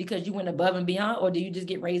for? Because you went above and beyond, or do you just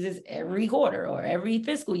get raises every quarter or every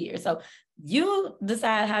fiscal year? So you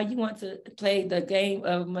decide how you want to play the game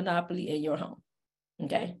of Monopoly in your home.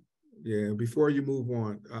 Okay. Yeah. Before you move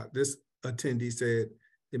on, this attendee said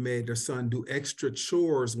it made their son do extra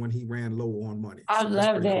chores when he ran low on money. I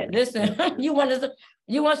love that. Cool. Listen, you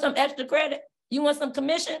want some extra credit? You want some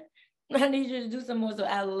commission? I need you to do some more. So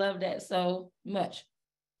I love that so much.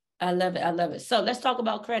 I love it. I love it. So let's talk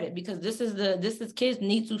about credit, because this is kids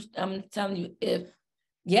need to, I'm telling you,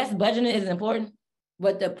 yes, budgeting is important,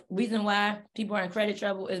 but the reason why people are in credit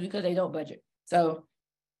trouble is because they don't budget. So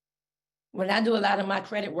when I do a lot of my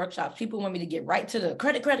credit workshops, people want me to get right to the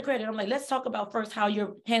credit. I'm like, let's talk about first how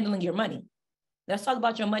you're handling your money. Let's talk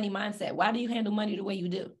about your money mindset. Why do you handle money the way you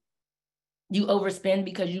do? You overspend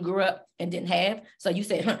because you grew up and didn't have. So you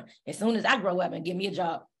say, as soon as I grow up and give me a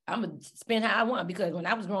job, I'm going to spend how I want, because when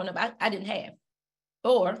I was growing up, I didn't have.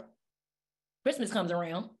 Or Christmas comes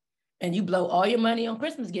around and you blow all your money on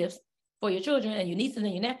Christmas gifts for your children and your nieces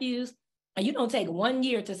and your nephews. And you don't take 1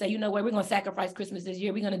 year to say, you know what, we're going to sacrifice Christmas this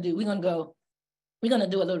year. We're going to do a little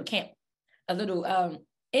camp, a little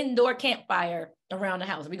indoor campfire around the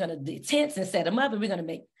house. We're going to do tents and set them up, and we're going to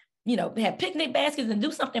make, have picnic baskets and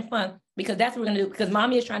do something fun, because that's what we're going to do. Because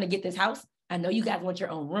mommy is trying to get this house. I know you guys want your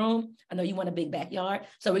own room. I know you want a big backyard.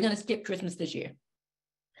 So we're going to skip Christmas this year.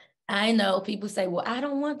 I know people say, well, I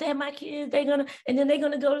don't want that. My kids, and then they're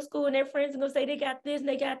going to go to school and their friends are going to say they got this and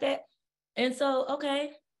they got that. And so,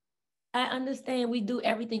 okay, I understand we do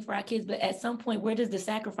everything for our kids, but at some point, where does the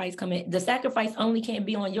sacrifice come in? The sacrifice only can't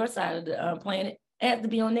be on your side of the planet. It has to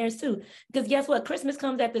be on theirs too. Because guess what? Christmas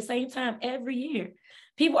comes at the same time every year.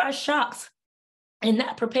 People are shocked and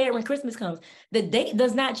not prepared when Christmas comes. The date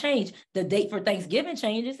does not change. The date for Thanksgiving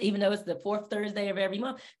changes, even though it's the fourth Thursday of every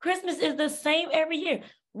month. Christmas is the same every year.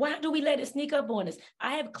 Why do we let it sneak up on us?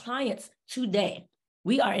 I have clients today.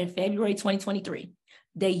 We are in February 2023.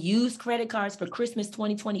 They used credit cards for Christmas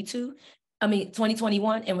 2021.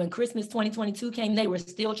 And when Christmas 2022 came, they were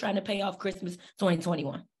still trying to pay off Christmas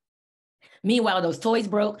 2021. Meanwhile, those toys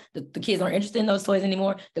broke. The kids aren't interested in those toys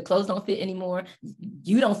anymore. The clothes don't fit anymore.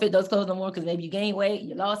 You don't fit those clothes no more because maybe you gained weight,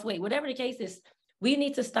 you lost weight, whatever the case is. We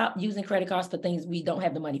need to stop using credit cards for things we don't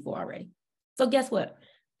have the money for already. So guess what?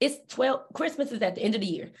 Christmas is at the end of the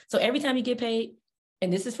year. So every time you get paid,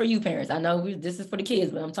 and this is for you parents, I know this is for the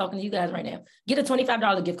kids, but I'm talking to you guys right now. Get a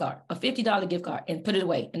 $25 gift card, a $50 gift card, and put it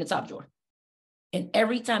away in the top drawer. And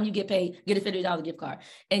every time you get paid, get a $50 gift card.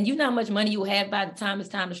 And you know how much money you'll have by the time it's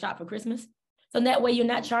time to shop for Christmas? So that way you're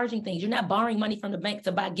not charging things. You're not borrowing money from the bank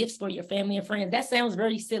to buy gifts for your family and friends. That sounds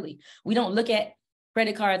very silly. We don't look at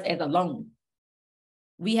credit cards as a loan.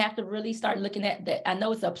 We have to really start looking at that. I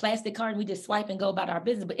know it's a plastic card and we just swipe and go about our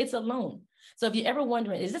business, but it's a loan. So if you're ever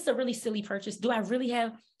wondering, is this a really silly purchase? Should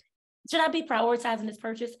I be prioritizing this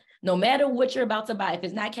purchase? No matter what you're about to buy, if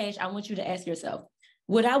it's not cash, I want you to ask yourself,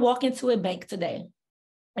 would I walk into a bank today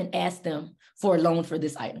and ask them for a loan for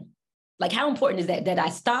this item? Like, how important is that I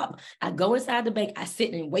stop, I go inside the bank, I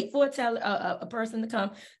sit and wait for a person to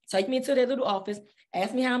come, take me into their little office,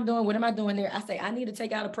 ask me how I'm doing, what am I doing there? I say, I need to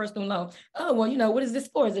take out a personal loan. Oh, well, what is this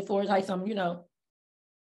for? Is it for like some,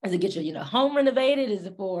 does it get your, home renovated? Is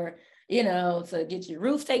it for, to get your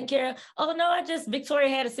roof taken care of? Oh, no, Victoria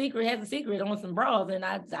has a secret on some bras and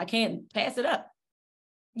I can't pass it up.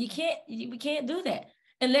 We can't do that.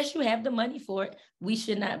 Unless you have the money for it, we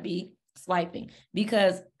should not be swiping,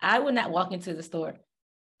 because I would not walk into the store,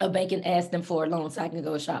 a bank, and ask them for a loan so I can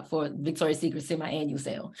go shop for Victoria's Secret semi-annual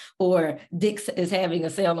sale, or Dick's is having a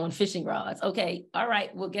sale on fishing rods. Okay, all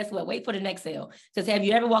right, well, guess what? Wait for the next sale. Because have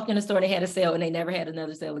you ever walked in a store, they had a sale and they never had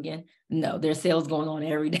another sale again? No, there's sales going on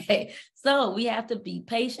every day. So we have to be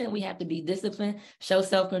patient. We have to be disciplined, show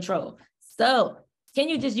self-control. So can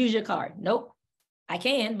you just use your card? Nope, I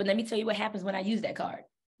can, but let me tell you what happens when I use that card.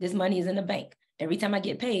 This money is in the bank. Every time I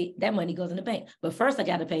get paid, that money goes in the bank. But first I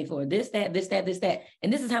got to pay for this, that.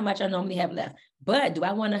 And this is how much I normally have left. But do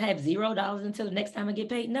I want to have $0 until the next time I get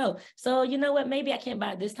paid? No. So you know what? Maybe I can't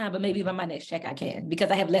buy it this time, but maybe by my next check I can, because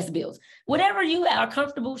I have less bills. Whatever you are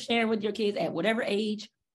comfortable sharing with your kids at whatever age,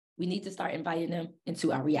 we need to start inviting them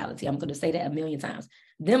into our reality. I'm going to say that a million times.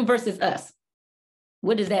 Them versus us.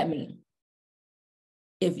 What does that mean?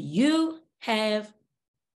 If you have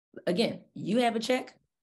a check,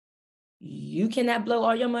 you cannot blow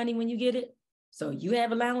all your money when you get it. So you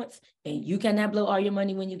have allowance and you cannot blow all your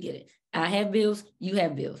money when you get it. I have bills, you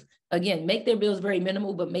have bills. Again, make their bills very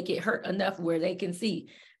minimal, but make it hurt enough where they can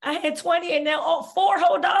see I had 20 and now all $4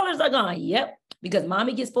 whole are gone. Yep. Because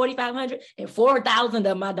mommy gets 4,500 and 4,000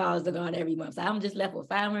 of my dollars are gone every month. So I'm just left with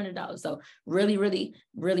 $500. So really, really,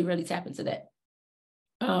 really, really tap into that.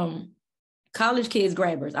 College kids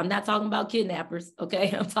grabbers. I'm not talking about kidnappers,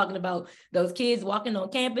 okay? I'm talking about those kids walking on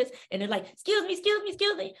campus and they're like, excuse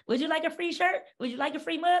me. Would you like a free shirt? Would you like a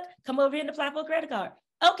free mug? Come over here and apply for a credit card.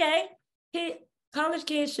 Okay. College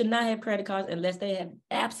kids should not have credit cards unless they have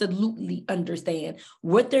absolutely understand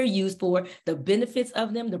what they're used for, the benefits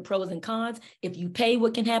of them, the pros and cons. If you pay,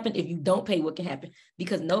 what can happen? If you don't pay, what can happen?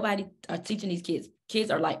 Because nobody are teaching these kids.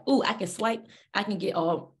 Kids are like, oh, I can swipe. I can get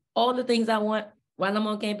all the things I want while I'm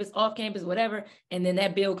on campus, off campus, whatever. And then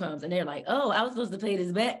that bill comes and they're like, oh, I was supposed to pay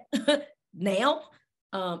this back now.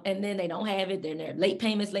 And then they don't have it. Then they're late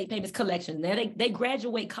payments, collections. Now they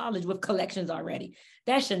graduate college with collections already.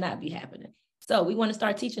 That should not be happening. So we want to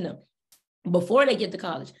start teaching them before they get to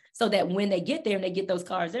college so that when they get there and they get those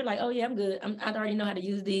cards, they're like, oh yeah, I'm good. I already know how to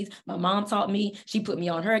use these. My mom taught me. She put me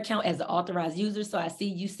on her account as an authorized user. So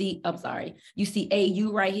you see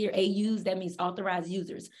AU right here, AUs, that means authorized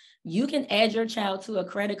users. You can add your child to a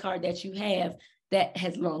credit card that you have that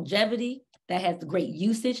has longevity, that has great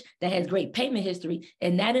usage, that has great payment history.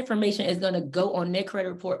 And that information is going to go on their credit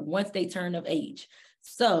report once they turn of age.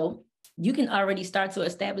 So you can already start to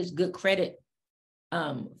establish good credit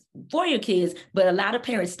for your kids, but a lot of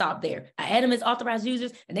parents stop there. I add them as authorized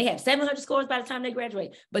users and they have 700 scores by the time they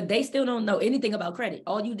graduate, but they still don't know anything about credit.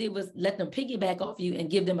 All you did was let them piggyback off you and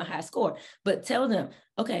give them a high score, but tell them,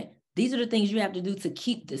 okay, these are the things you have to do to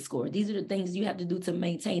keep this score. These are the things you have to do to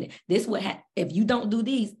maintain it. This would if you don't do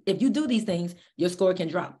these, if you do these things, your score can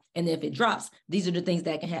drop. And if it drops, these are the things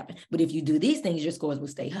that can happen. But if you do these things, your scores will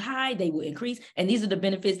stay high, they will increase. And these are the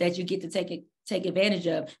benefits that you get to take advantage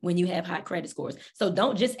of when you have high credit scores. So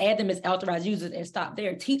don't just add them as authorized users and stop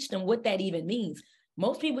there. Teach them what that even means.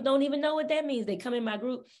 Most people don't even know what that means. They come in my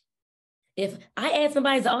group. If I add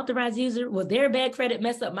somebody as an authorized user, will their bad credit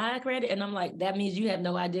mess up my credit? And I'm like, that means you have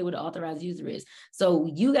no idea what an authorized user is. So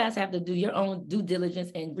you guys have to do your own due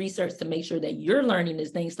diligence and research to make sure that you're learning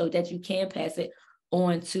this thing so that you can pass it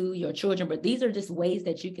on to your children. But these are just ways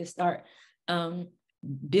that you can start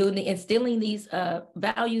instilling these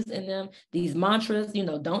values in them, these mantras.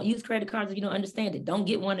 Don't use credit cards if you don't understand it. Don't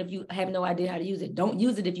get one if you have no idea how to use it. Don't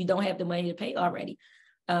use it if you don't have the money to pay already.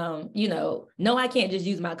 No, I can't just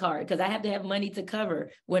use my card because I have to have money to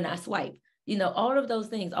cover when I swipe. All of those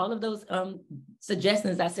things, all of those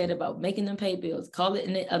suggestions I said about making them pay bills, call it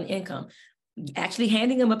an income, actually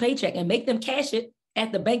handing them a paycheck and make them cash it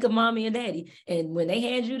at the bank of mommy and daddy. And when they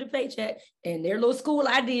hand you the paycheck and their little school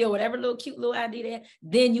ID or whatever little cute little ID they have,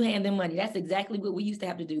 then you hand them money. That's exactly what we used to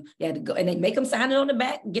have to do. You had to go and they make them sign it on the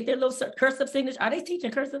back, get their little cursive signature. Are they teaching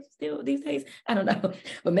cursive still these days? I don't know,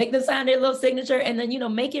 but make them sign their little signature and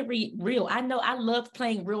then, make it real. I know I loved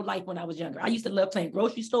playing real life when I was younger. I used to love playing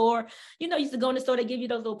grocery store. Used to go in the store, they give you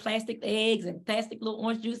those little plastic eggs and plastic little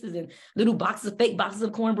orange juices and little fake boxes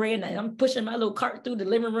of cornbread. And I'm pushing my little cart through the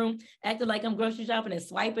living room, acting like I'm grocery shopping and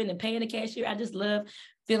swiping and paying the cashier. I just love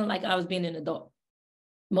feeling like I was being an adult.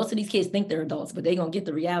 Most of these kids think they're adults, but they're going to get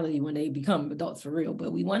the reality when they become adults for real.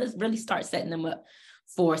 But we want to really start setting them up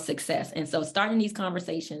for success. And so starting these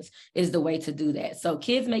conversations is the way to do that. So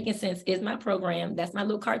Kids Making Sense is my program. That's my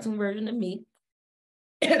little cartoon version of me.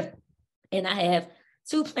 And I have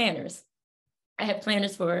 2 planners. I have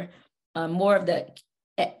planners for more of the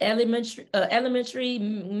elementary,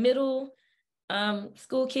 middle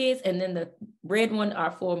school kids, and then the red one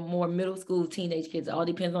are for more middle school teenage kids. It all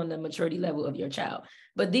depends on the maturity level of your child.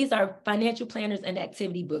 But these are financial planners and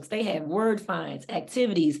activity books. They have word finds,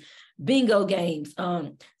 activities, bingo games,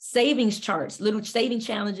 savings charts, little saving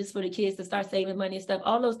challenges for the kids to start saving money and stuff,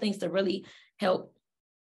 all those things to really help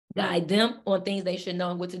guide them on things they should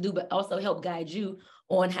know and what to do, but also help guide you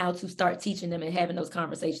on how to start teaching them and having those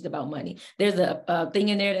conversations about money. There's a thing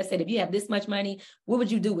in there that said, if you have this much money, what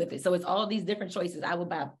would you do with it? So it's all these different choices. I would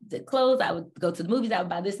buy the clothes, I would go to the movies, I would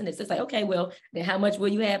buy this and this. It's like, okay, well, then how much will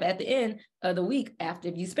you have at the end of the week after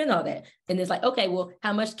you spend all that? And it's like, okay, well,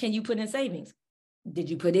 how much can you put in savings? Did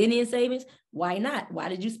you put any in savings? Why not? Why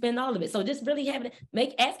did you spend all of it? So just really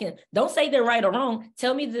asking. Don't say they're right or wrong.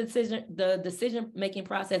 Tell me the decision-making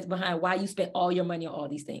process behind why you spent all your money on all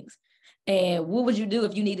these things. And what would you do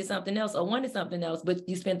if you needed something else or wanted something else, but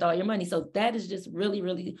you spent all your money? So that is just really,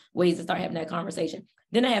 really ways to start having that conversation.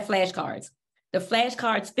 Then I have flashcards. The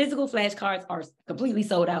flashcards, physical flashcards are completely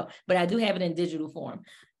sold out, but I do have it in digital form.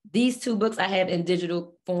 These 2 books I have in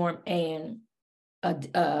digital form, and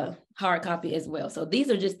a hard copy as well. So these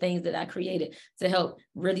are just things that I created to help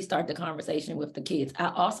really start the conversation with the kids. I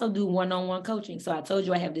also do one-on-one coaching. So I told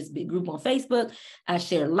you I have this big group on Facebook. I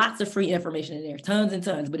share lots of free information in there, tons and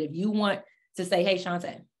tons. But if you want to say, hey,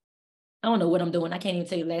 Shanté, I don't know what I'm doing. I can't even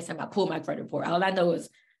tell you last time I pulled my credit report. All I know is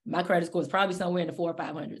my credit score is probably somewhere in the 400s or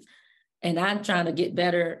 500s. And I'm trying to get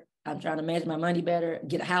better. I'm trying to manage my money better,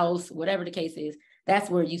 get a house, whatever the case is.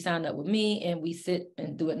 That's where you sign up with me and we sit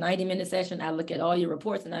and do a 90-minute session. I look at all your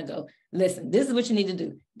reports and I go, listen, this is what you need to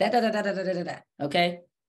do. Okay.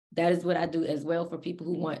 That is what I do as well for people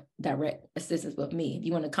who want direct assistance with me. If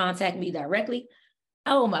you want to contact me directly,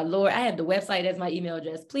 oh my Lord, I have the website as my email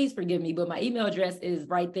address. Please forgive me, but my email address is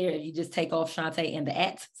right there. If you just take off Shanté and the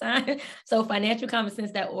 @ sign. So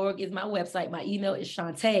financialcommonsense.org is my website. My email is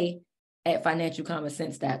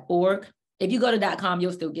shanté@financialcommonsense.org. If you go to .com,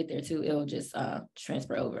 you'll still get there too. It'll just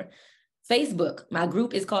transfer over. Facebook, my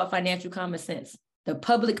group is called Financial Common Sense. The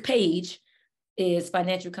public page is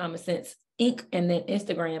Financial Common Sense Inc. And then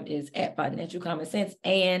Instagram is @Financial Common Sense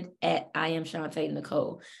and @I am Shanté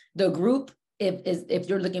Nicole. The group, if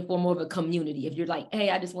you're looking for more of a community, if you're like, hey,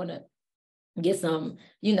 I just want to get some,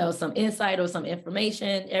 some insight or some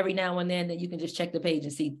information every now and then you can just check the page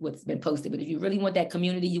and see what's been posted. But if you really want that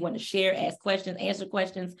community, you want to share, ask questions, answer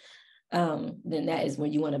questions, then that is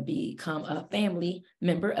when you want to become a family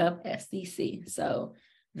member of FCC. So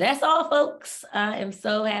that's all, folks. I am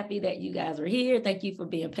so happy that you guys are here. Thank you for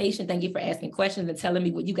being patient. Thank you for asking questions and telling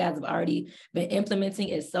me what you guys have already been implementing.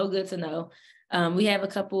 It's so good to know. We have a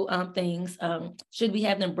couple things. Should we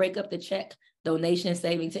have them break up the check, donation,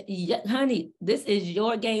 savings? Yeah, honey, this is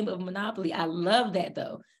your game of Monopoly. I love that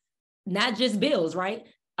though. Not just bills, right?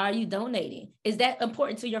 Are you donating? Is that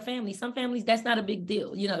important to your family? Some families, that's not a big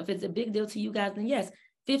deal. If it's a big deal to you guys, then yes,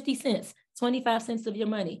 50 cents, 25 cents of your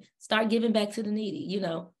money, start giving back to the needy,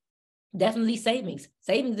 Definitely savings.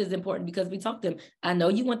 Savings is important because we talked to them. I know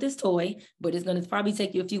you want this toy, but it's going to probably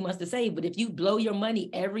take you a few months to save. But if you blow your money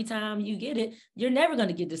every time you get it, you're never going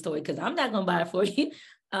to get this toy because I'm not going to buy it for you.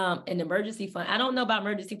 An emergency fund. I don't know about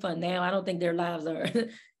emergency fund now. I don't think their lives are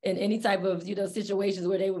in any type of, situations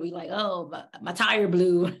where they would be like, oh, my tire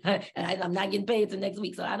blew and I'm not getting paid till next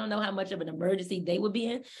week. So I don't know how much of an emergency they would be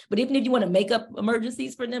in. But even if you want to make up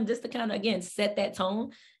emergencies for them, just to kind of, again, set that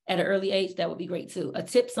tone at an early age, that would be great too. A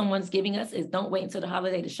tip someone's giving us is don't wait until the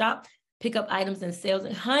holiday to shop. Pick up items and sales.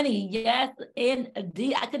 And honey, yes,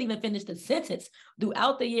 indeed. I couldn't even finish the sentence.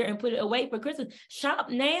 Throughout the year and put it away for Christmas. Shop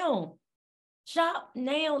now. Shop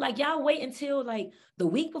now. Like, y'all wait until like the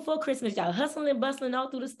week before Christmas. Y'all hustling and bustling all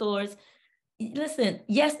through the stores. Listen,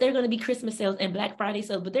 yes, there are going to be Christmas sales and Black Friday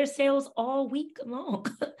sales, but there's sales all week long.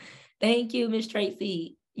 Thank you, Miss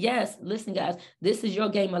Tracy. Yes, listen, guys, this is your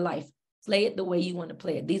game of life. Play it the way you want to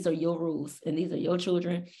play it. These are your rules, and these are your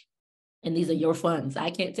children, and these are your funds.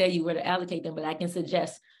 I can't tell you where to allocate them, but I can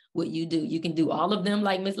suggest what you do. You can do all of them,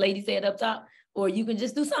 like Miss Lady said up top, or you can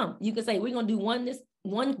just do some. You can say, we're going to do one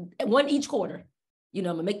each quarter. I'm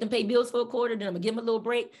gonna make them pay bills for a quarter, then I'm gonna give them a little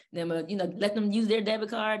break, then I'm gonna, let them use their debit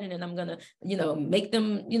card, and then I'm gonna, make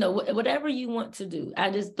them, whatever you want to do. I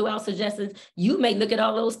just threw out suggestions. You may look at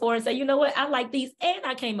all those four and say, you know what, I like these, and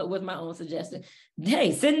I came up with my own suggestion.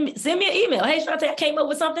 Hey, send me an email. Hey, Shanté, I came up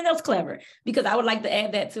with something else clever because I would like to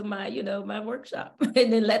add that to my, my workshop, and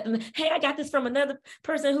then let them, hey, I got this from another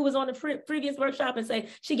person who was on the previous workshop and say,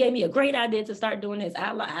 she gave me a great idea to start doing this.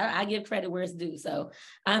 I give credit where it's due. So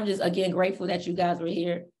I'm just, again, grateful that you guys were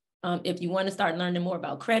here. If you want to start learning more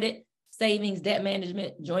about credit, savings, debt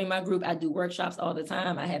management, join my group. I do workshops all the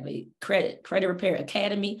time. I have a credit repair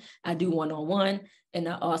academy. I do one-on-one, and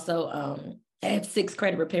I also I have 6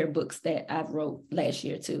 credit repair books that I've wrote last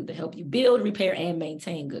year too to help you build, repair, and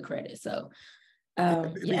maintain good credit. So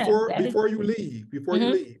before you leave,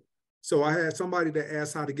 so I had somebody that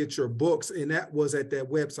asked how to get your books, and that was at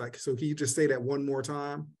that website. So can you just say that one more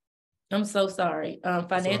time? I'm so sorry.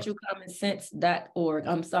 Financialcommonsense.org.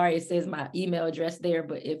 I'm sorry, it says my email address there,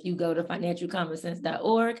 but if you go to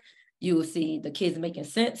financialcommonsense.org, you will see the Kids Making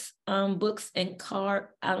Sense books and card.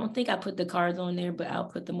 I don't think I put the cards on there, but I'll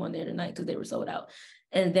put them on there tonight because they were sold out.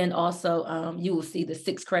 And then also you will see the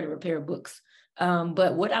 6 credit repair books.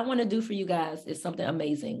 But what I want to do for you guys is something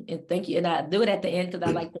amazing. And thank you. And I do it at the end because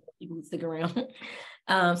I like people who stick around.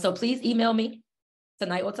 So please email me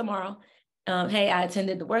tonight or tomorrow. Hey, I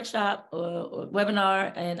attended the workshop or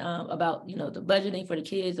webinar and about, the budgeting for the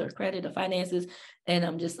kids or credit or finances. And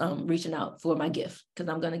I'm just reaching out for my gift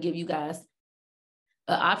because I'm going to give you guys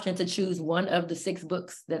an option to choose one of the 6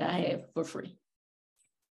 books that I have for free.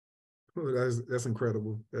 Oh, that's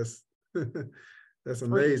incredible. That's that's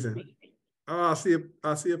amazing. Free. I see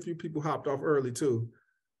a few people hopped off early too.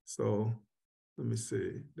 So Let me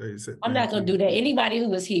see. They said, I'm not going to do that. Anybody who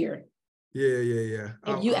was here. Yeah.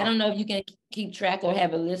 If you, I don't know if you can keep track or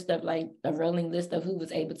have a list of like a rolling list of who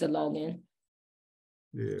was able to log in.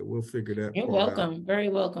 Yeah, we'll figure that You're part welcome. out. Very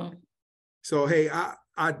welcome. So, hey,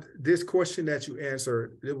 this question that you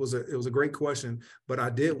answered, it was a great question, but I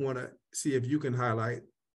did want to see if you can highlight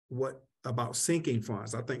what about sinking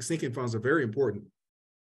funds. I think sinking funds are very important.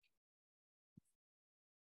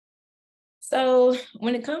 So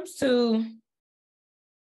when it comes to,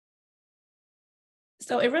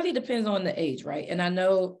 so it really depends on the age, right? And I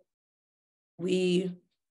know I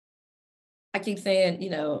keep saying,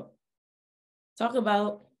 talk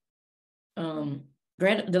about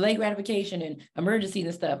delayed gratification and emergencies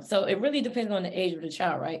and stuff. So it really depends on the age of the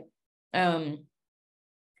child, right?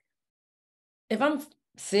 If I'm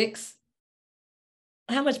 6,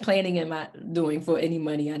 how much planning am I doing for any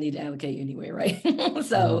money I need to allocate anyway, right?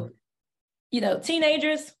 So,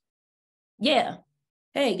 teenagers, yeah.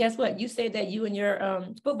 Hey, guess what? You said that you and your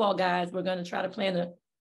football guys were going to try to plan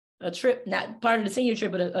a trip, not part of the senior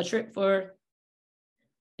trip, but a trip for,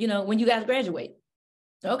 when you guys graduate.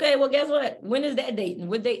 Okay, well, guess what? When is that date? And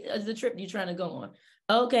what date is the trip you're trying to go on?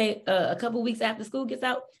 Okay, a couple weeks after school gets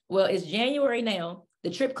out. Well, it's January now. The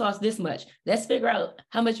trip costs this much. Let's figure out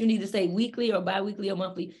how much you need to save weekly or bi-weekly or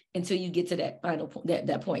monthly until you get to that final point.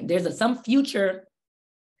 That point. There's some future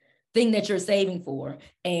thing that you're saving for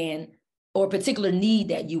or particular need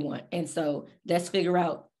that you want. And so let's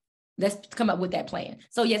come up with that plan.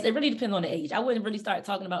 So yes, it really depends on the age. I wouldn't really start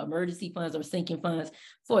talking about emergency funds or sinking funds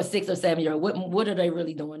for a 6 or 7-year-old. What are they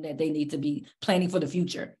really doing that they need to be planning for the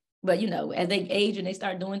future? But as they age and they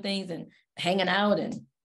start doing things and hanging out and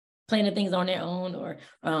planning things on their own, or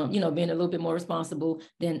being a little bit more responsible,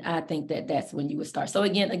 then I think that's when you would start. So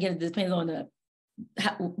again, it depends on the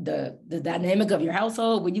dynamic of your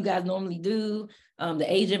household, what you guys normally do, the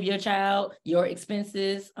age of your child, your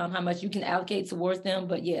expenses, how much you can allocate towards them.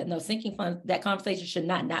 But yeah, no, sinking funds, that conversation should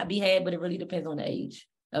not be had, but it really depends on the age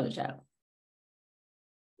of the child.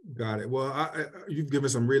 Got it. Well, you've given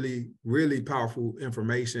some really, really powerful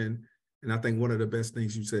information. And I think one of the best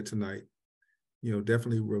things you said tonight,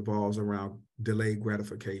 definitely revolves around delayed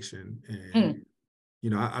gratification. And,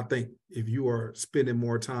 I think if you are spending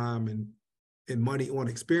more time and money on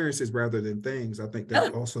experiences rather than things, I think that's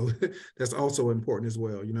also important as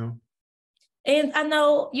well, And I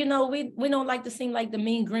know, we don't like to seem like the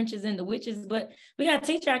mean Grinches and the witches, but we got to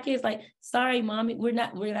teach our kids, like, sorry, mommy, we're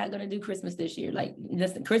not going to do Christmas this year. Like,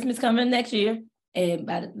 listen, Christmas coming next year. And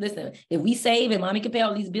listen, if we save and mommy can pay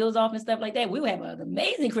all these bills off and stuff like that, we will have an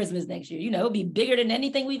amazing Christmas next year. It'll be bigger than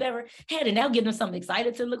anything we've ever had. And that'll give them something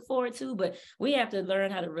excited to look forward to. But we have to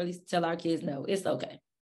learn how to really tell our kids, no, it's okay.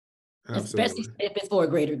 Absolutely. Especially if it's for a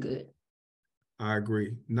greater good. I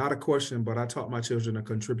agree. Not a question, but I taught my children to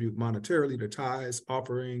contribute monetarily to tithes,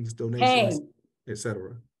 offerings, donations,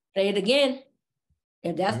 etc. Say it again.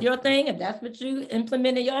 If that's your thing, if that's what you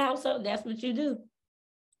implement in your household, that's what you do.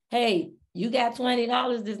 Hey, you got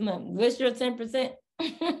 $20 this month. What's your 10%?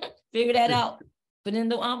 Figure that out. Put in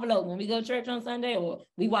the envelope when we go to church on Sunday, or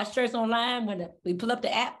we watch church online when we pull up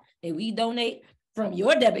the app and we donate from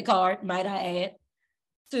your debit card, might I add,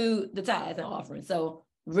 to the tithes and offerings. So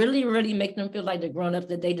really, really make them feel like they're grown-ups,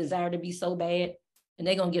 that they desire to be so bad, and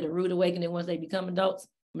they're going to get a rude awakening once they become adults.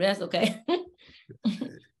 But that's okay.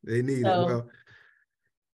 They need it. Well,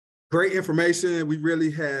 great information. We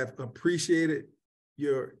really have appreciated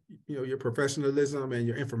your professionalism and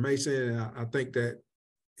your information. And I think that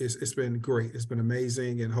it's been great. It's been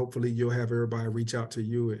amazing. And hopefully you'll have everybody reach out to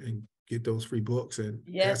you and get those free books and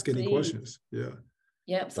ask any questions. Yeah.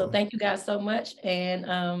 Yep. So thank you guys so much. And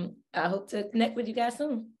I hope to connect with you guys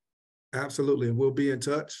soon. Absolutely. And we'll be in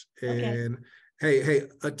touch. And hey,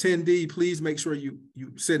 attendee, please make sure you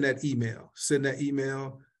send that email. Send that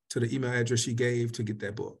email to the email address she gave to get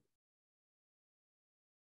that book.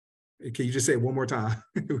 Can you just say it one more time?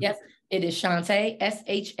 Yes, it is Shanté,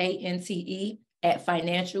 SHANTE, at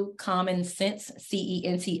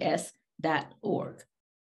financialcommonsense.org.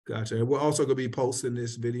 Gotcha. And we're also going to be posting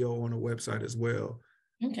this video on the website as well.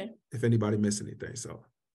 Okay. If anybody missed anything. So,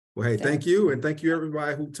 well, hey, thank you. And thank you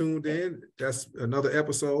everybody who tuned in. That's another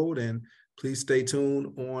episode. And please stay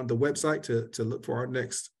tuned on the website to look for our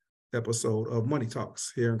next episode of Money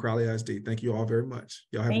Talks here in Crowley ISD. Thank you all very much.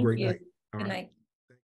 Y'all have a great night. Good night.